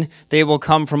again, they will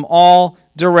come from all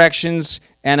directions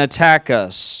and attack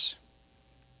us.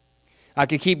 I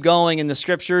could keep going in the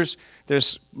scriptures.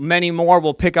 There's many more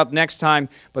we'll pick up next time,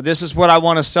 but this is what I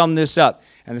want to sum this up.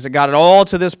 And as I got it all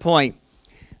to this point,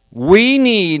 we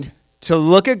need to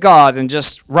look at God and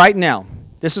just right now,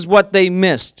 this is what they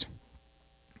missed.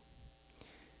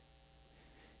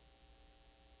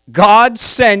 God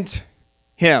sent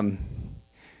him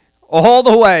all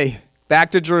the way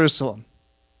back to Jerusalem.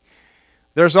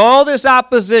 There's all this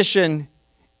opposition,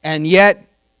 and yet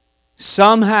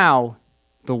somehow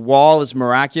the wall is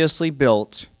miraculously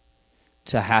built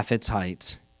to half its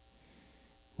height.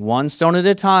 One stone at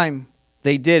a time,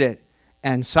 they did it.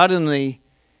 And suddenly,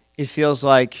 it feels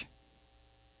like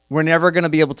we're never going to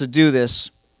be able to do this,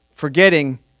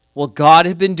 forgetting what God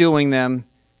had been doing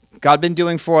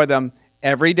for them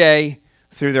every day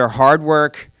through their hard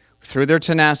work, through their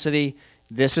tenacity.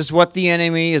 This is what the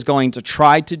enemy is going to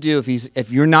try to do.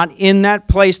 If you're not in that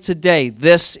place today,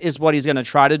 this is what he's going to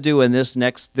try to do in this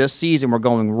season we're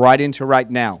going right into right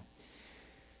now.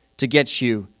 To get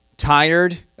you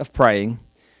tired of praying,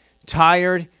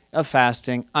 tired of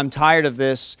fasting. I'm tired of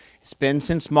this. It's been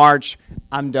since March.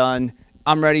 I'm done.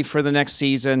 I'm ready for the next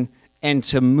season. And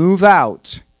to move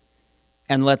out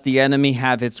and let the enemy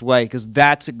have its way, because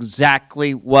that's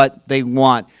exactly what they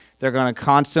want. They're going to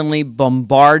constantly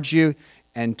bombard you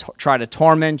and try to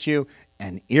torment you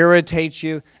and irritate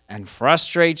you and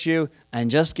frustrate you and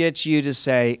just get you to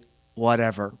say,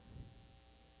 whatever.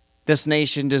 This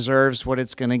nation deserves what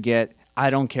it's going to get. I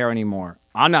don't care anymore.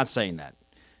 I'm not saying that.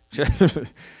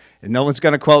 And no one's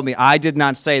going to quote me. I did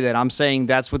not say that. I'm saying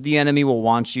that's what the enemy will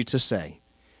want you to say.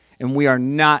 And we are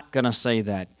not going to say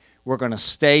that. We're going to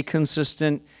stay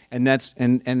consistent, and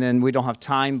then we don't have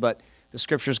time, but the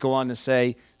scriptures go on to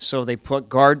say, so they put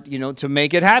guard, to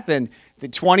make it happen, the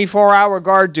 24-hour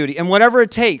guard duty, and whatever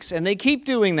it takes, and they keep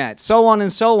doing that, so on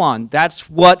and so on. That's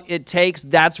what it takes.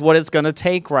 That's what it's going to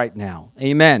take right now.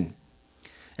 Amen.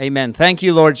 Amen. Thank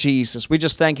you, Lord Jesus. We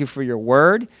just thank you for your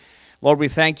word. Lord, we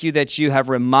thank you that you have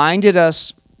reminded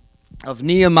us of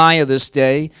Nehemiah this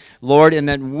day, Lord, and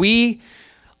that we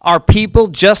are people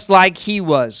just like he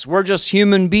was. We're just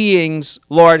human beings,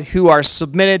 Lord, who are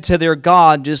submitted to their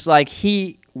God just like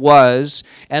he was.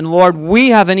 And Lord, we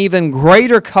have an even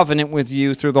greater covenant with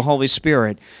you through the Holy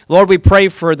Spirit. Lord, we pray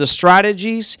for the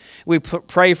strategies. We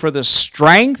pray for the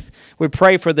strength. We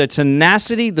pray for the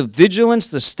tenacity, the vigilance,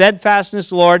 the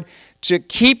steadfastness, Lord, to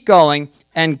keep going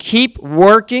and keep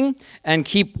working and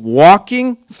keep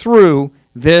walking through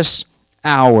this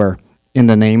hour. In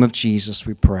the name of Jesus,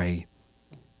 we pray.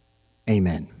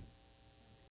 Amen.